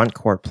is a front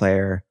court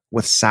player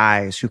with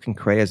size who can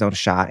create his own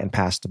shot and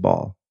pass the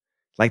ball.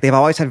 Like they've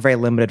always had very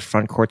limited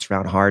front courts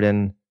around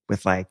Harden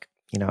with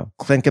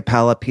Clint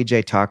Capella,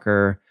 PJ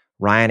Tucker,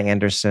 Ryan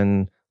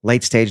Anderson,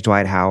 late stage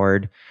Dwight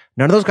Howard.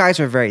 None of those guys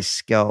are very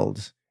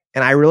skilled.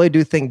 And I really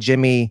do think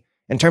Jimmy,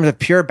 in terms of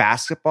pure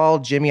basketball,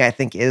 Jimmy, I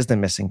think, is the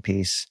missing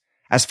piece.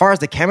 As far as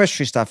the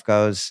chemistry stuff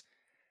goes,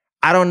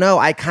 I don't know.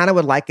 I kind of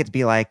would like it to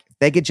be like, if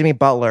they get Jimmy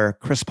Butler,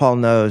 Chris Paul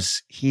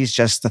knows he's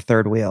just the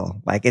third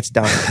wheel. Like, it's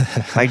done.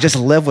 Just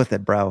live with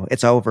it, bro.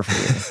 It's over for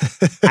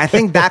you. I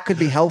think that could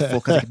be helpful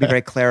because it could be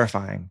very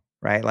clarifying,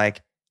 right? Like,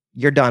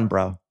 you're done,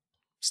 bro.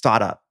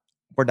 Start up.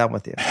 We're done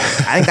with you.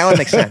 I think that would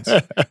make sense.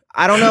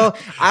 I don't know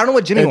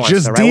what Jimmy wants.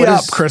 Just though, right? D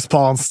up Chris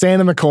Paul and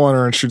stand in the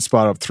corner and shoot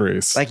spot up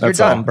threes. Like, you're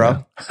done,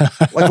 bro. Yeah.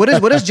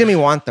 What does Jimmy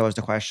want though is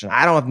the question.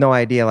 I don't have no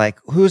idea. Like,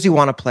 who does he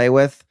want to play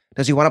with?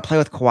 Does he want to play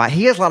with Kawhi?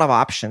 He has a lot of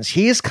options.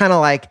 He is kind of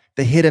like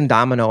the hidden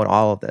domino in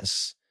all of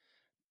this.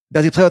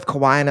 Does he play with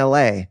Kawhi in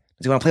LA? Does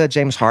he want to play with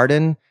James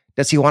Harden?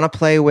 Does he want to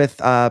play with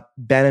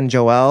Ben and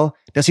Joel?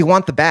 Does he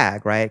want the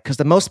bag, right? Because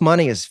the most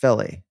money is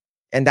Philly.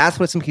 And that's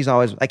what he's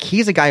always like.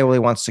 He's a guy who really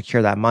wants to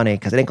secure that money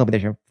because it ain't going to be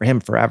there for him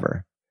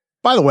forever.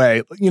 By the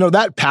way,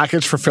 that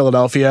package for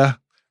Philadelphia,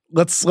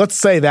 let's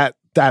say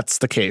that's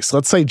the case.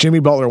 Let's say Jimmy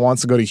Butler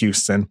wants to go to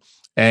Houston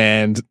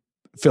and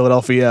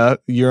Philadelphia,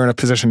 you're in a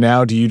position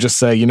now. Do you just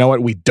say, you know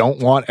what? We don't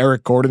want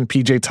Eric Gordon,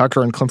 PJ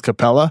Tucker, and Clint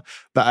Capella.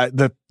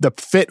 The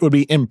fit would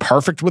be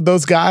imperfect with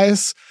those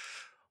guys.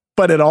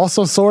 But it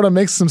also sort of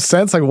makes some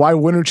sense. Like, why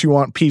wouldn't you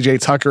want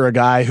PJ Tucker, a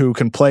guy who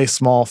can play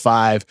small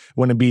five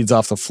when Embiid's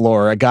off the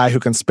floor, a guy who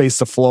can space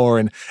the floor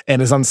and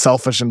is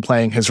unselfish in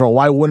playing his role?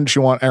 Why wouldn't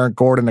you want Eric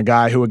Gordon, a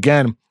guy who,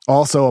 again,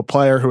 also a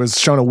player who has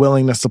shown a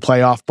willingness to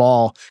play off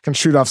ball, can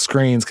shoot off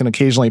screens, can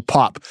occasionally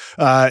pop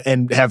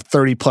and have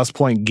 30-plus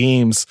point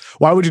games?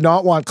 Why would you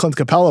not want Clint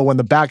Capella when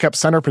the backup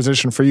center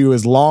position for you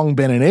has long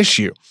been an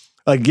issue?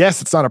 Like,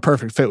 yes, it's not a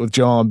perfect fit with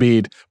Joel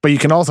Embiid, but you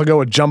can also go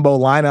with jumbo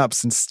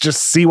lineups and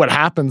just see what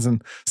happens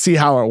and see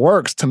how it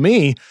works. To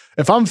me,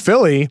 if I'm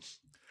Philly,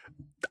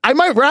 I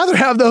might rather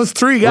have those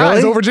three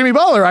guys over Jimmy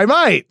Butler. I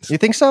might. You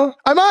think so?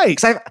 I might.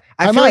 Because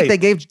I feel like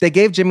they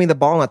gave Jimmy the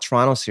ball in that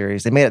Toronto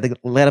series. They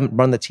let him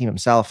run the team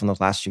himself in those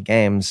last few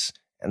games,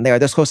 and they're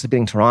close to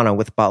beating Toronto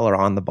with Butler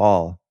on the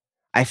ball.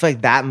 I feel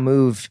like that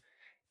move,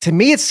 to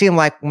me, it seemed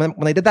like when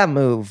they did that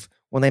move,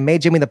 when they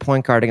made Jimmy the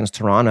point guard against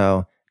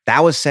Toronto,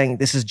 that was saying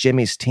this is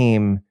Jimmy's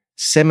team.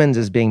 Simmons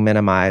is being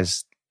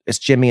minimized. It's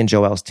Jimmy and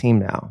Joel's team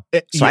now.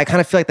 I kind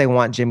of feel like they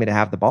want Jimmy to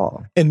have the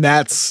ball. And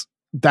that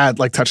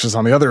like touches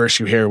on the other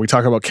issue here. We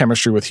talk about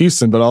chemistry with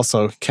Houston, but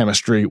also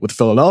chemistry with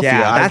Philadelphia.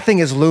 Yeah, that thing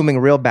is looming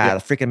real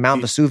bad. The freaking Mount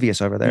Vesuvius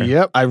over there.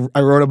 Yep. I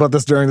wrote about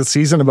this during the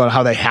season about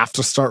how they have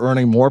to start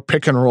running more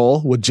pick and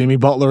roll with Jimmy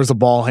Butler as a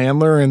ball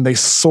handler. And they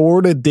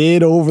sort of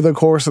did over the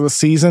course of the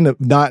season.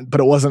 But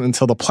it wasn't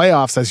until the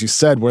playoffs, as you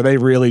said, where they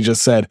really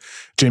just said,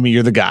 Jimmy,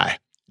 you're the guy.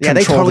 Yeah,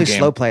 they totally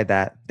slow played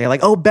that. They're like,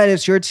 oh, Ben,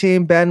 it's your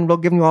team. Ben, we'll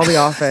give you all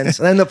the offense.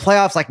 And then the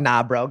playoffs, like,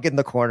 nah, bro, get in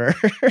the corner.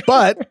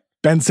 But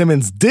Ben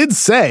Simmons did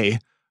say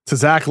to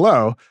Zach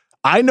Lowe,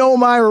 I know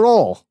my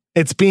role.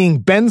 It's being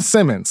Ben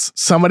Simmons,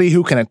 somebody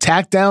who can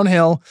attack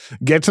downhill,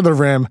 get to the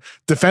rim,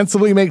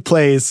 defensively make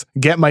plays,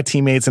 get my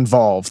teammates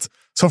involved.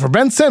 So for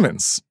Ben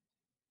Simmons,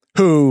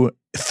 who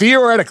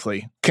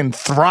theoretically can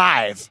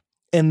thrive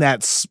in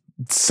that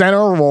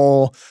center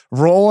role,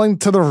 rolling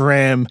to the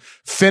rim,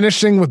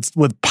 finishing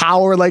with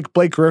power like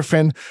Blake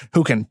Griffin,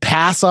 who can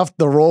pass off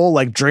the roll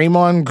like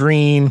Draymond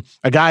Green,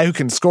 a guy who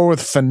can score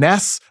with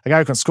finesse, a guy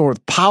who can score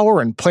with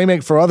power and play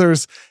make for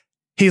others.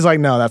 He's like,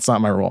 no, that's not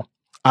my role.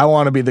 I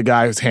want to be the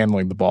guy who's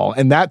handling the ball.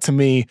 And that to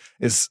me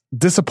is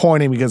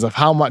disappointing because of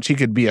how much he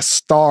could be a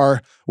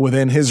star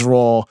within his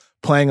role,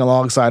 playing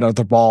alongside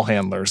other ball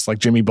handlers like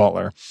Jimmy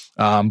Butler.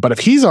 But if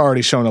he's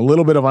already shown a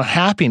little bit of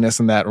unhappiness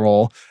in that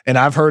role, and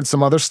I've heard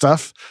some other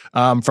stuff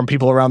from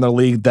people around the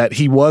league that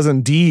he was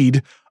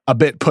indeed a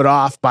bit put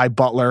off by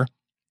Butler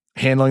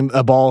handling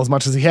a ball as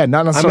much as he had.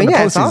 Not necessarily in the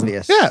postseason. It's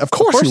obvious. Yeah, of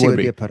course he would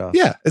be put off.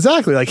 Yeah,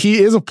 exactly. Like,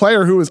 he is a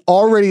player who is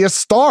already a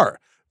star.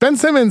 Ben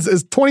Simmons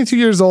is 22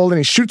 years old and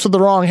he shoots with the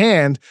wrong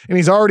hand and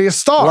he's already a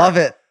star. Love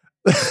it.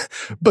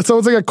 But so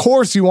it's like, of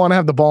course you want to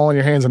have the ball in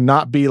your hands and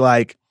not be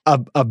like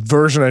a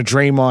version of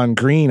Draymond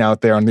Green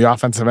out there on the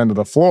offensive end of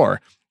the floor.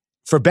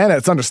 For Ben,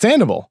 it's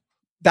understandable.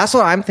 That's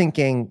what I'm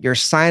thinking. You're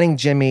signing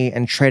Jimmy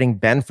and trading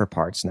Ben for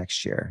parts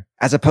next year,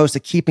 as opposed to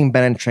keeping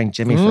Ben and trading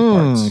Jimmy for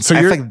parts. So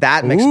I think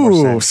that makes more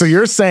sense. So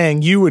you're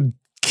saying you would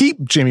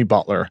keep Jimmy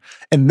Butler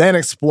and then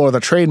explore the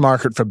trade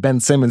market for Ben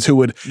Simmons, who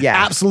would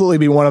absolutely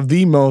be one of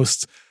the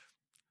most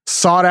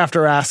sought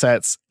after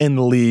assets in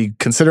the league,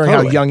 considering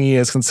how young he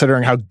is,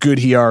 considering how good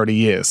he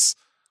already is.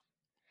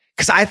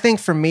 Because I think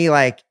for me,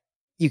 like,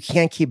 you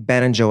can't keep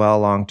Ben and Joel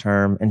long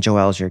term, and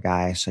Joel's your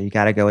guy, so you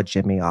got to go with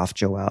Jimmy off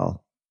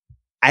Joel.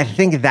 I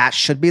think that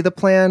should be the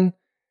plan.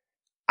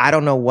 I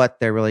don't know what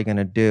they're really going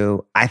to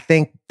do. I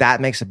think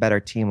that makes a better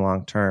team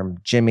long term.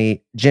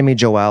 Jimmy,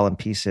 Joel in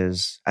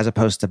pieces, as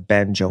opposed to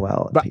Ben,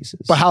 Joel in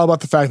pieces. But how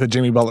about the fact that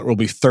Jimmy Butler will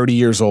be 30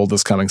 years old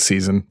this coming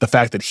season? The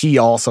fact that he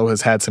also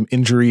has had some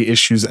injury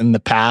issues in the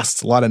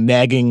past, a lot of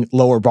nagging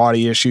lower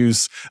body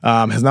issues,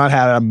 has not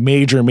had a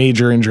major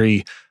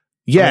injury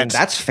yet. I mean,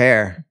 that's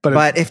fair.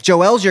 But if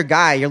Joel's your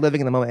guy, you're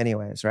living in the moment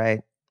anyways,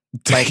 right?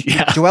 Like,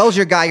 Joel's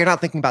your guy, you're not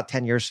thinking about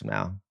 10 years from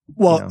now.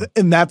 Well,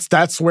 and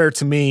that's where,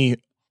 to me,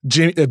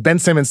 Ben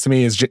Simmons to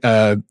me is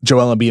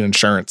Joel Embiid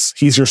insurance.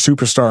 He's your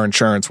superstar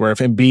insurance, where if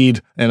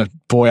Embiid, and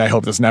boy, I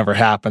hope this never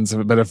happens,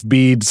 but if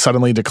Embiid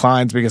suddenly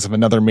declines because of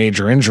another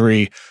major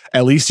injury,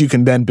 at least you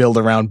can then build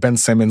around Ben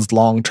Simmons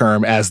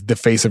long-term as the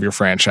face of your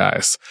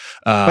franchise.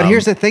 But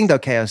here's the thing though,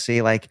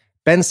 KOC, like,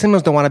 Ben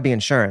Simmons don't want to be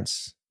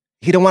insurance.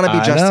 He don't want to be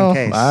just in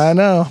case. I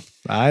know.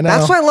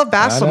 That's why I love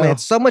basketball, man.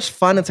 It's so much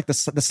fun. It's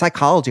like the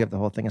psychology of the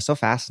whole thing is so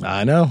fascinating.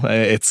 I know.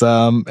 It's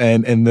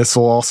and this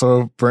will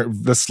also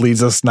this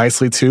leads us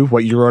nicely to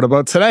what you wrote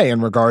about today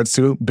in regards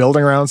to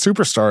building around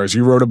superstars.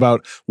 You wrote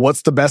about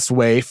what's the best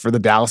way for the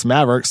Dallas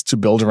Mavericks to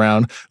build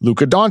around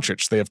Luka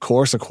Doncic. They of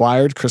course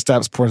acquired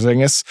Kristaps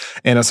Porzingis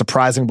in a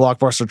surprising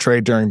blockbuster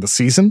trade during the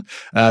season.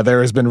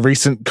 There has been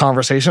recent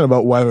conversation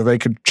about whether they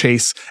could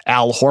chase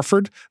Al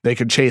Horford, they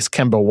could chase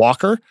Kemba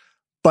Walker.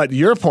 But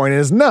your point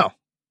is no.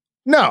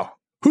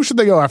 Who should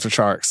they go after,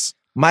 Tjarks?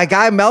 My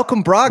guy,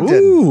 Malcolm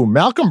Brogdon. Ooh,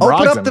 Malcolm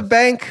Brogdon. Open up the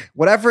bank,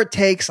 whatever it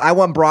takes. I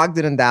want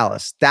Brogdon in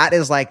Dallas. That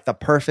is like the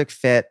perfect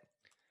fit.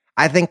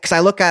 I think, because I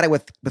look at it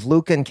with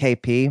Luka and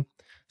KP.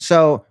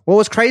 So what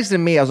was crazy to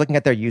me, I was looking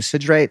at their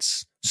usage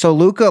rates. So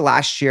Luka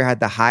last year had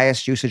the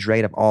highest usage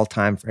rate of all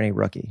time for any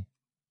rookie,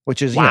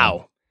 which is,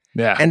 wow.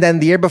 Yeah. And then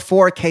the year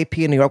before,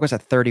 KP in New York was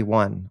at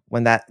 31,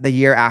 when the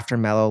year after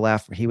Melo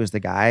left, where he was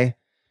the guy.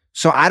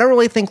 So I don't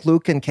really think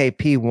Luka and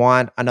KP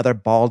want another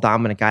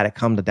ball-dominant guy to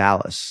come to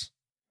Dallas,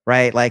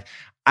 right? Like,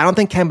 I don't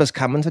think Kemba's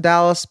coming to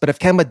Dallas, but if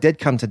Kemba did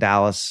come to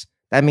Dallas,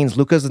 that means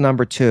Luka's the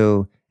number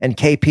 2, and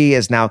KP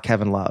is now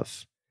Kevin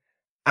Love.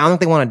 I don't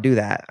think they want to do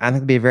that. I think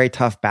it'd be a very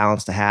tough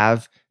balance to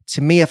have.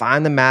 To me, if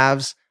I'm the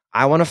Mavs,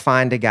 I want to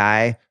find a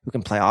guy who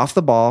can play off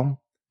the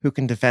ball, who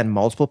can defend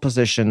multiple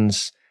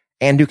positions,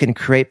 and who can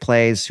create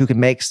plays, who can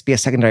be a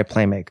secondary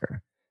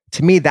playmaker.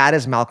 To me, that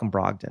is Malcolm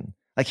Brogdon.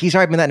 Like, he's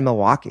already been that in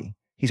Milwaukee.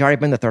 He's already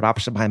been the third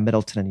option behind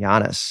Middleton and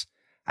Giannis.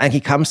 I think he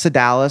comes to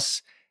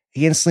Dallas,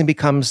 he instantly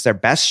becomes their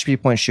best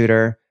three-point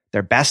shooter,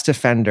 their best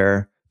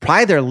defender,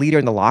 probably their leader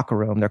in the locker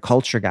room, their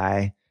culture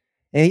guy.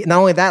 And not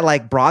only that,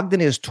 like,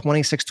 Brogdon is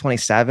 26,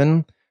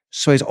 27,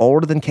 so he's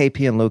older than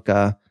KP and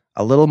Luka,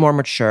 a little more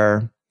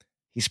mature.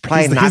 He's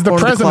probably not going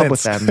to the club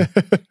with them.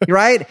 You're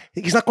right?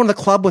 He's not going to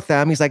the club with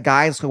them. He's like,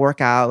 guys, let's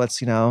work out. Let's,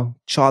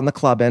 chill on the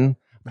clubbing.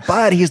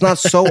 But he's not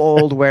so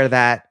old where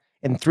that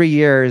in 3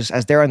 years,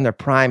 as they're in their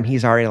prime,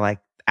 he's already like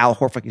Al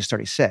Horford, he's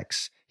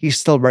 36. He's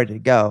still ready to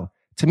go.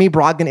 To me,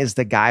 Brogdon is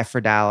the guy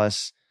for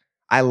Dallas.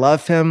 I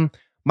love him.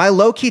 My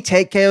low-key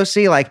take,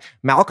 KOC, like,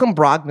 Malcolm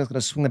Brogdon is going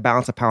to swing the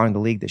balance of power in the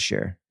league this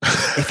year.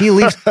 If he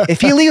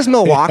leaves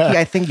Milwaukee,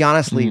 I think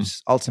Giannis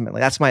leaves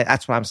ultimately. That's what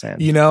I'm saying.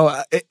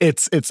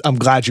 I'm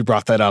glad you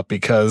brought that up,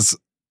 because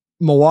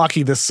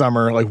Milwaukee this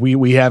summer, like,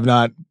 we have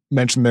not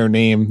mentioned their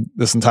name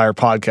this entire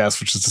podcast,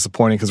 which is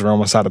disappointing because we're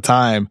almost out of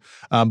time.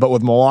 But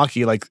with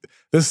Milwaukee, like,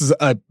 this is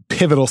a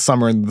pivotal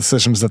summer in the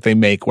decisions that they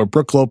make, where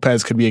Brook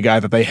Lopez could be a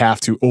guy that they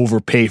have to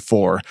overpay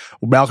for.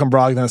 Malcolm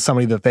Brogdon is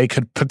somebody that they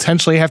could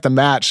potentially have to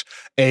match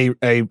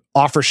a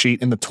offer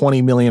sheet in the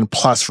 20 million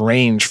plus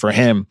range for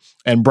him.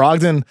 And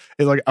Brogdon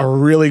is like a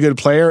really good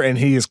player, and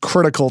he is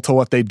critical to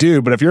what they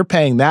do. But if you're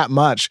paying that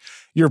much,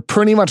 you're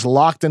pretty much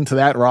locked into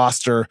that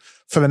roster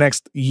for the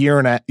next 2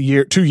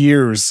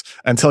 years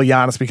until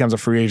Giannis becomes a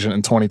free agent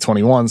in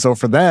 2021. So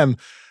for them,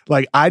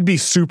 like, I'd be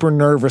super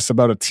nervous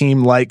about a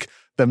team like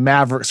the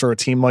Mavericks or a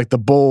team like the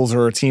Bulls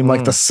or a team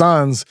like the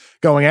Suns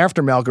going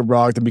after Malcolm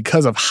Brogdon,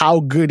 because of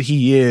how good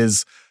he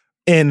is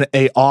in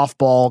a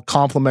off-ball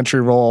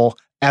complementary role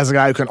as a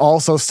guy who can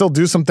also still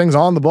do some things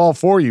on the ball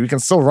for you. He can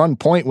still run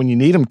point when you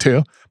need him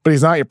to, but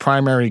he's not your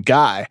primary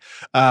guy.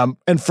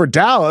 And for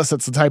Dallas,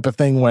 it's the type of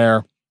thing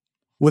where,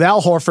 with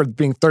Al Horford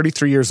being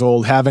 33 years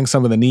old, having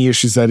some of the knee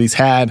issues that he's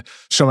had,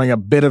 showing a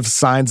bit of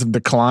signs of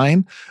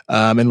decline,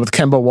 and with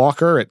Kemba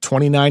Walker at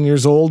 29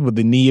 years old with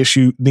the knee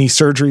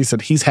surgeries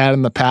that he's had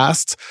in the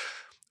past,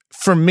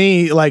 for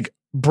me, like,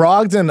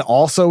 Brogdon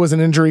also was an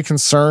injury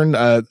concern.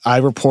 I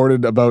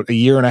reported about a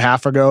year and a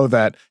half ago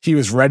that he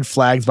was red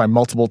flagged by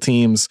multiple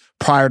teams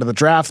prior to the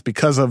draft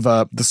because of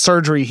the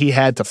surgery he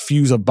had to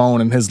fuse a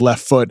bone in his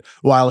left foot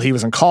while he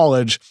was in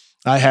college.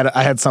 I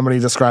had somebody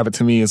describe it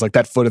to me as like,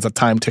 that foot is a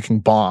time-ticking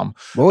bomb.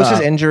 What was his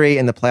injury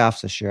in the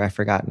playoffs this year? I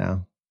forgot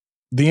now.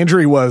 The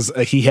injury was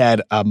he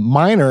had a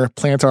minor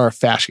plantar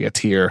fascia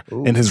tear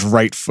in his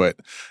right foot.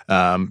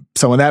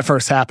 So when that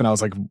first happened, I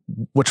was like,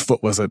 which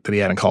foot was it that he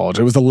had in college?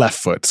 It was the left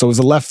foot. So it was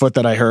the left foot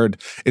that I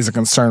heard is a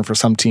concern for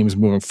some teams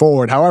moving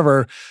forward.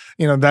 However,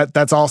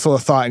 that's also a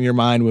thought in your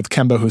mind with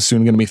Kemba, who's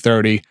soon going to be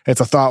 30.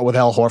 It's a thought with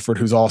Al Horford,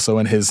 who's also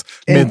in his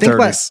mid-30s. Think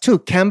about it too,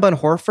 Kemba and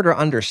Horford are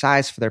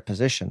undersized for their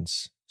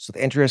positions. So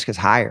the injury risk is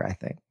higher, I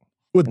think.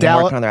 With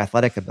Dallas, working on their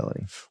athletic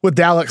ability. With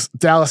Dallas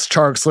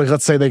Tjarks, like,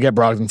 let's say they get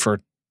Brogdon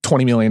for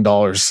 $20 million.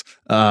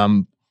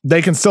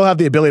 They can still have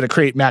the ability to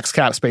create max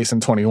cap space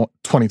in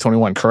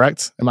 2021,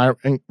 correct? Am I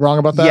wrong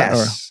about that?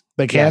 Yes. Or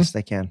they can? Yes,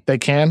 they can. They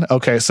can?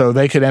 Okay, so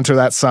they could enter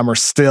that summer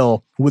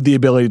still with the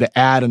ability to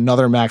add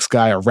another max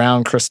guy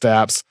around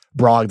Kristaps,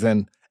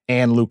 Brogdon,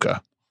 and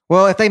Luka.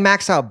 Well, if they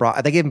max out,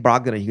 if they gave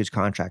Brogdon a huge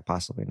contract,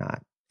 possibly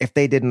not. If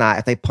they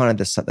punted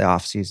the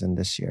offseason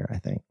this year, I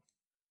think.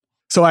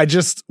 So I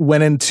just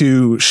went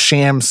into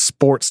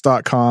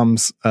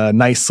shamsports.com's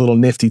nice little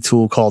nifty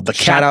tool called the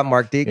Shout out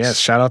Mark Deeks. Yes,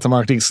 shout out to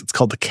Mark Deeks. It's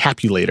called the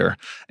Capulator.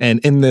 And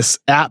in this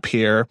app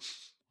here,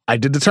 I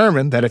did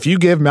determine that if you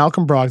give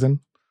Malcolm Brogdon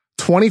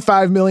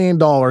 $25 million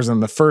in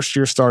the first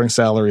year starting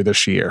salary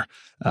this year,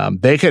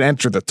 they could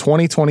enter the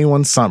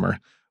 2021 summer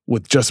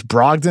with just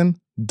Brogdon,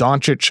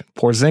 Doncic,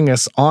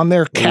 Porzingis on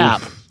their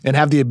cap and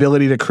have the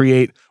ability to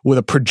create, with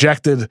a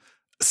projected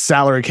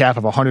salary cap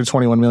of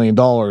 $121 million,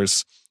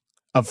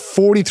 of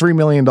 $43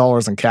 million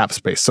in cap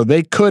space. So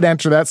they could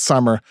enter that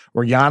summer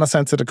where Giannis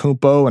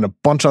Antetokounmpo and a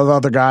bunch of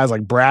other guys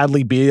like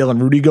Bradley Beal and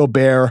Rudy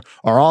Gobert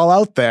are all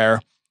out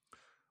there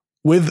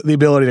with the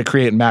ability to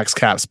create max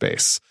cap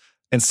space.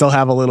 and still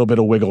have a little bit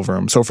of wiggle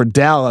room. So for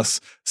Dallas,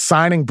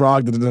 signing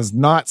Brogdon does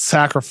not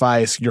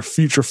sacrifice your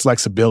future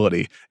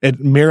flexibility. It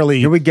merely...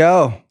 Here we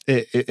go.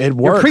 It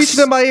works. You're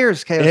preaching to my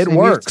ears, KOC. It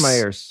works. To my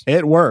ears.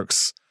 It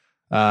works.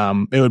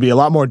 It would be a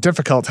lot more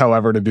difficult,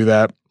 however, to do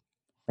that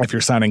if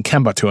you're signing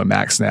Kemba to a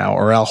max now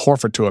or Al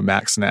Horford to a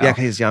max now. Yeah,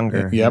 because he's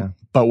younger. Yep. Yeah.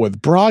 But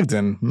with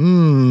Brogdon,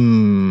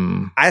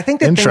 I think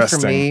the thing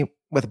for me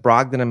with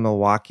Brogdon in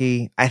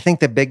Milwaukee, I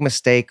think the big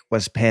mistake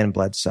was paying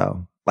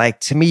Bledsoe. Like,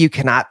 to me, you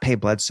cannot pay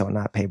Bledsoe and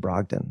not pay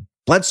Brogdon.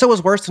 Bledsoe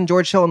was worse than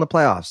George Hill in the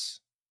playoffs.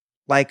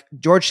 Like,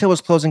 George Hill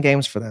was closing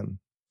games for them.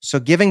 So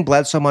giving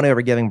Bledsoe money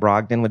over giving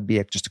Brogdon would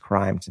be just a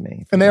crime to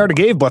me. And they already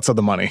gave Bledsoe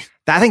the money.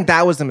 I think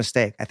that was the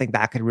mistake. I think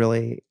that could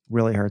really,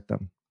 really hurt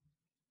them.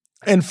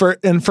 And for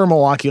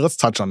Milwaukee, let's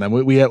touch on them.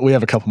 We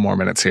have a couple more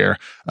minutes here.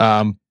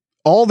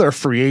 All their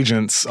free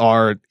agents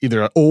are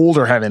either old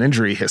or have an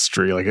injury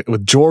history. Like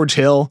with George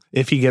Hill,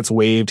 if he gets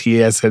waived, he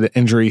has had an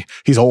injury.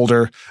 He's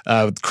older.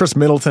 Chris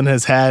Middleton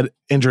has had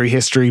injury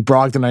history.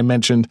 Brogdon, I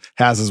mentioned,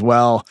 has as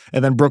well.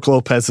 And then Brook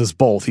Lopez is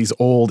both. He's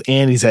old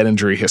and he's had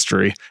injury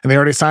history. And they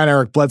already signed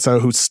Eric Bledsoe,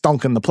 who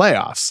stunk in the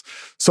playoffs.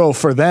 So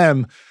for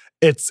them,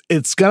 it's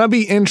going to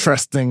be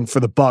interesting for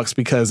the Bucks,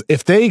 because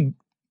if they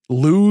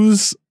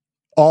lose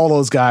all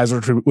those guys,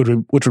 which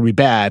would be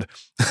bad,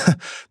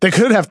 they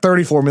could have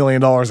 $34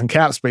 million in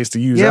cap space to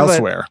use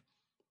elsewhere.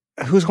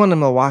 Who's going to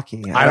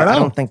Milwaukee? I don't know. I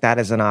don't think that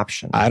is an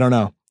option. I don't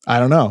know.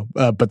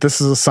 But this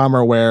is a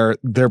summer where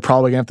they're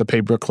probably going to have to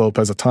pay Brook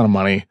Lopez a ton of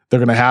money. They're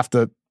going to have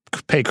to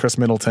pay Chris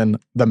Middleton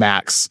the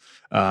max.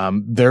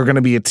 They're going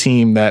to be a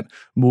team that,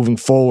 moving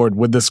forward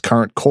with this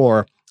current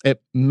core,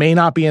 it may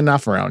not be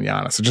enough around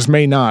Giannis. It just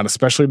may not,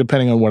 especially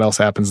depending on what else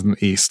happens in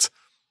the East.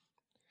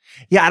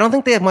 Yeah, I don't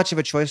think they have much of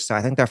a choice, though.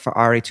 I think they're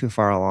already too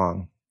far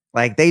along.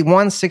 Like, they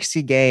won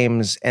 60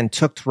 games and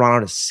took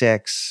Toronto to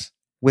 6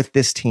 with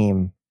this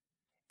team.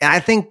 And I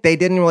think they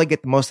didn't really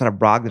get the most out of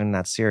Brogdon in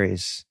that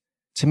series.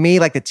 To me,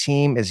 like, the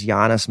team is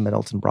Giannis,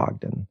 Middleton,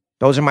 Brogdon.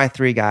 Those are my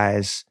 3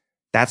 guys.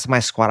 That's my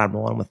squad I'm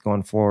rolling with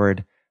going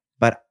forward.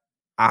 But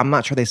I'm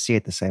not sure they see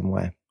it the same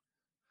way.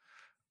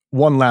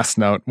 One last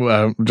note.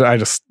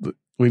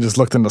 We just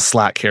looked into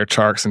Slack here,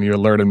 Tjarks, and you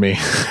alerted me.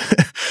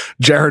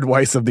 Jared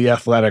Weiss of The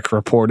Athletic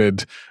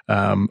reported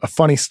a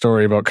funny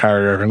story about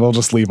Kyrie Irving. We'll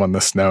just leave on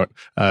this note.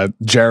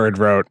 Jared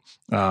wrote,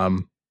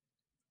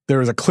 there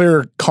was a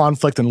clear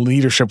conflict in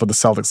leadership with the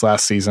Celtics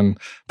last season,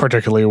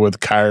 particularly with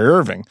Kyrie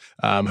Irving,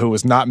 who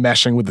was not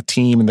meshing with the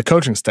team and the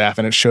coaching staff,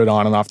 and it showed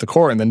on and off the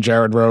court. And then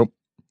Jared wrote,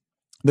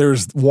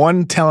 there's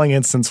one telling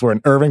instance where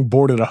an Irving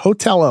boarded a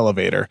hotel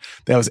elevator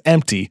that was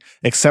empty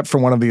except for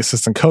one of the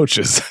assistant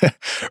coaches.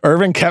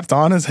 Irving kept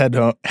on his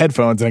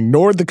headphones and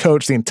ignored the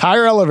coach the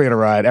entire elevator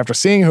ride after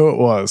seeing who it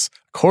was.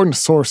 According to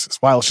sources,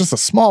 while it's just a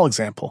small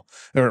example,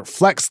 it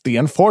reflects the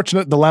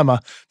unfortunate dilemma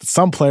that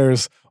some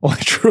players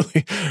only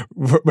truly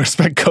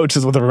respect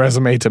coaches with a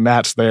resume to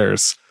match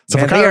theirs. So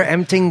man, they are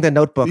emptying the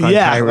notebook on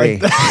Kyrie.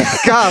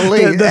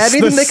 Golly,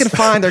 anything they can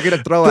find, they're going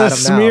to throw at him now. The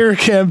smear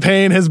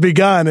campaign has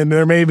begun, and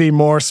there may be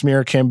more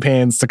smear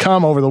campaigns to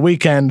come over the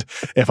weekend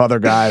if other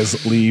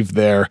guys leave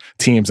their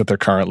teams that they're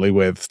currently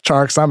with.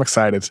 Tjarks, I'm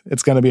excited.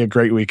 It's going to be a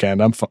great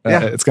weekend.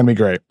 It's going to be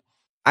great.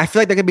 I feel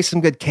like there could be some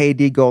good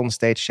KD Golden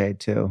State shade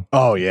too.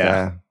 Oh,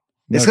 yeah.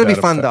 It's going to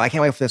be fun, though. I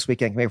can't wait for this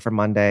weekend. I can't wait for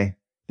Monday.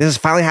 This is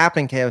finally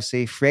happening,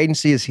 KOC. Free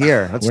agency is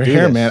here. We're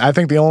here, man. I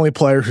think the only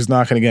player who's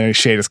not going to get any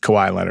shade is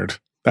Kawhi Leonard.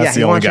 That's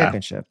the only guy.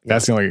 Championship.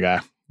 That's the only guy.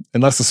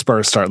 Unless the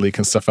Spurs start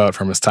leaking stuff out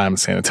from his time in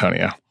San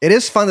Antonio. It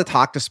is fun to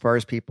talk to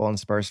Spurs people and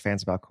Spurs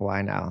fans about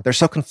Kawhi now. They're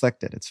so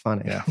conflicted. It's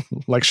funny. Yeah.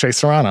 Like Shea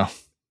Serrano.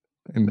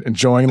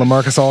 Enjoying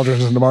LaMarcus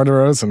Aldridge and DeMar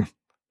DeRozan.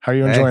 How are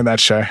you enjoying that,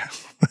 Shea?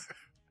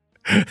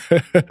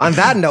 On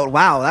that note,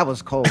 wow, that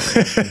was cold.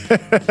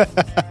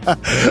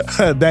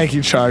 Thank you,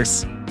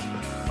 Tjarks.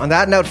 On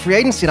that note, free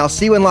agency, and I'll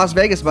see you in Las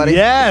Vegas, buddy.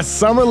 Yes,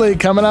 Summer League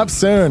coming up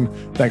soon.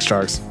 Thanks,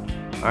 Tjarks.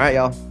 All right,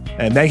 y'all.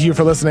 And thank you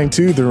for listening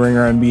to the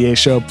Ringer NBA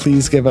Show.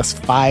 Please give us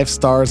 5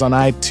 stars on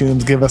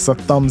iTunes. Give us a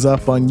thumbs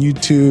up on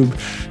YouTube.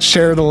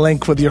 Share the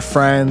link with your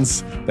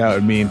friends. That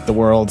would mean the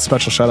world.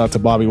 Special shout out to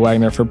Bobby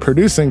Wagner for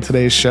producing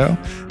today's show.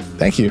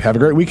 Thank you. Have a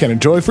great weekend.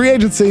 Enjoy free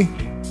agency.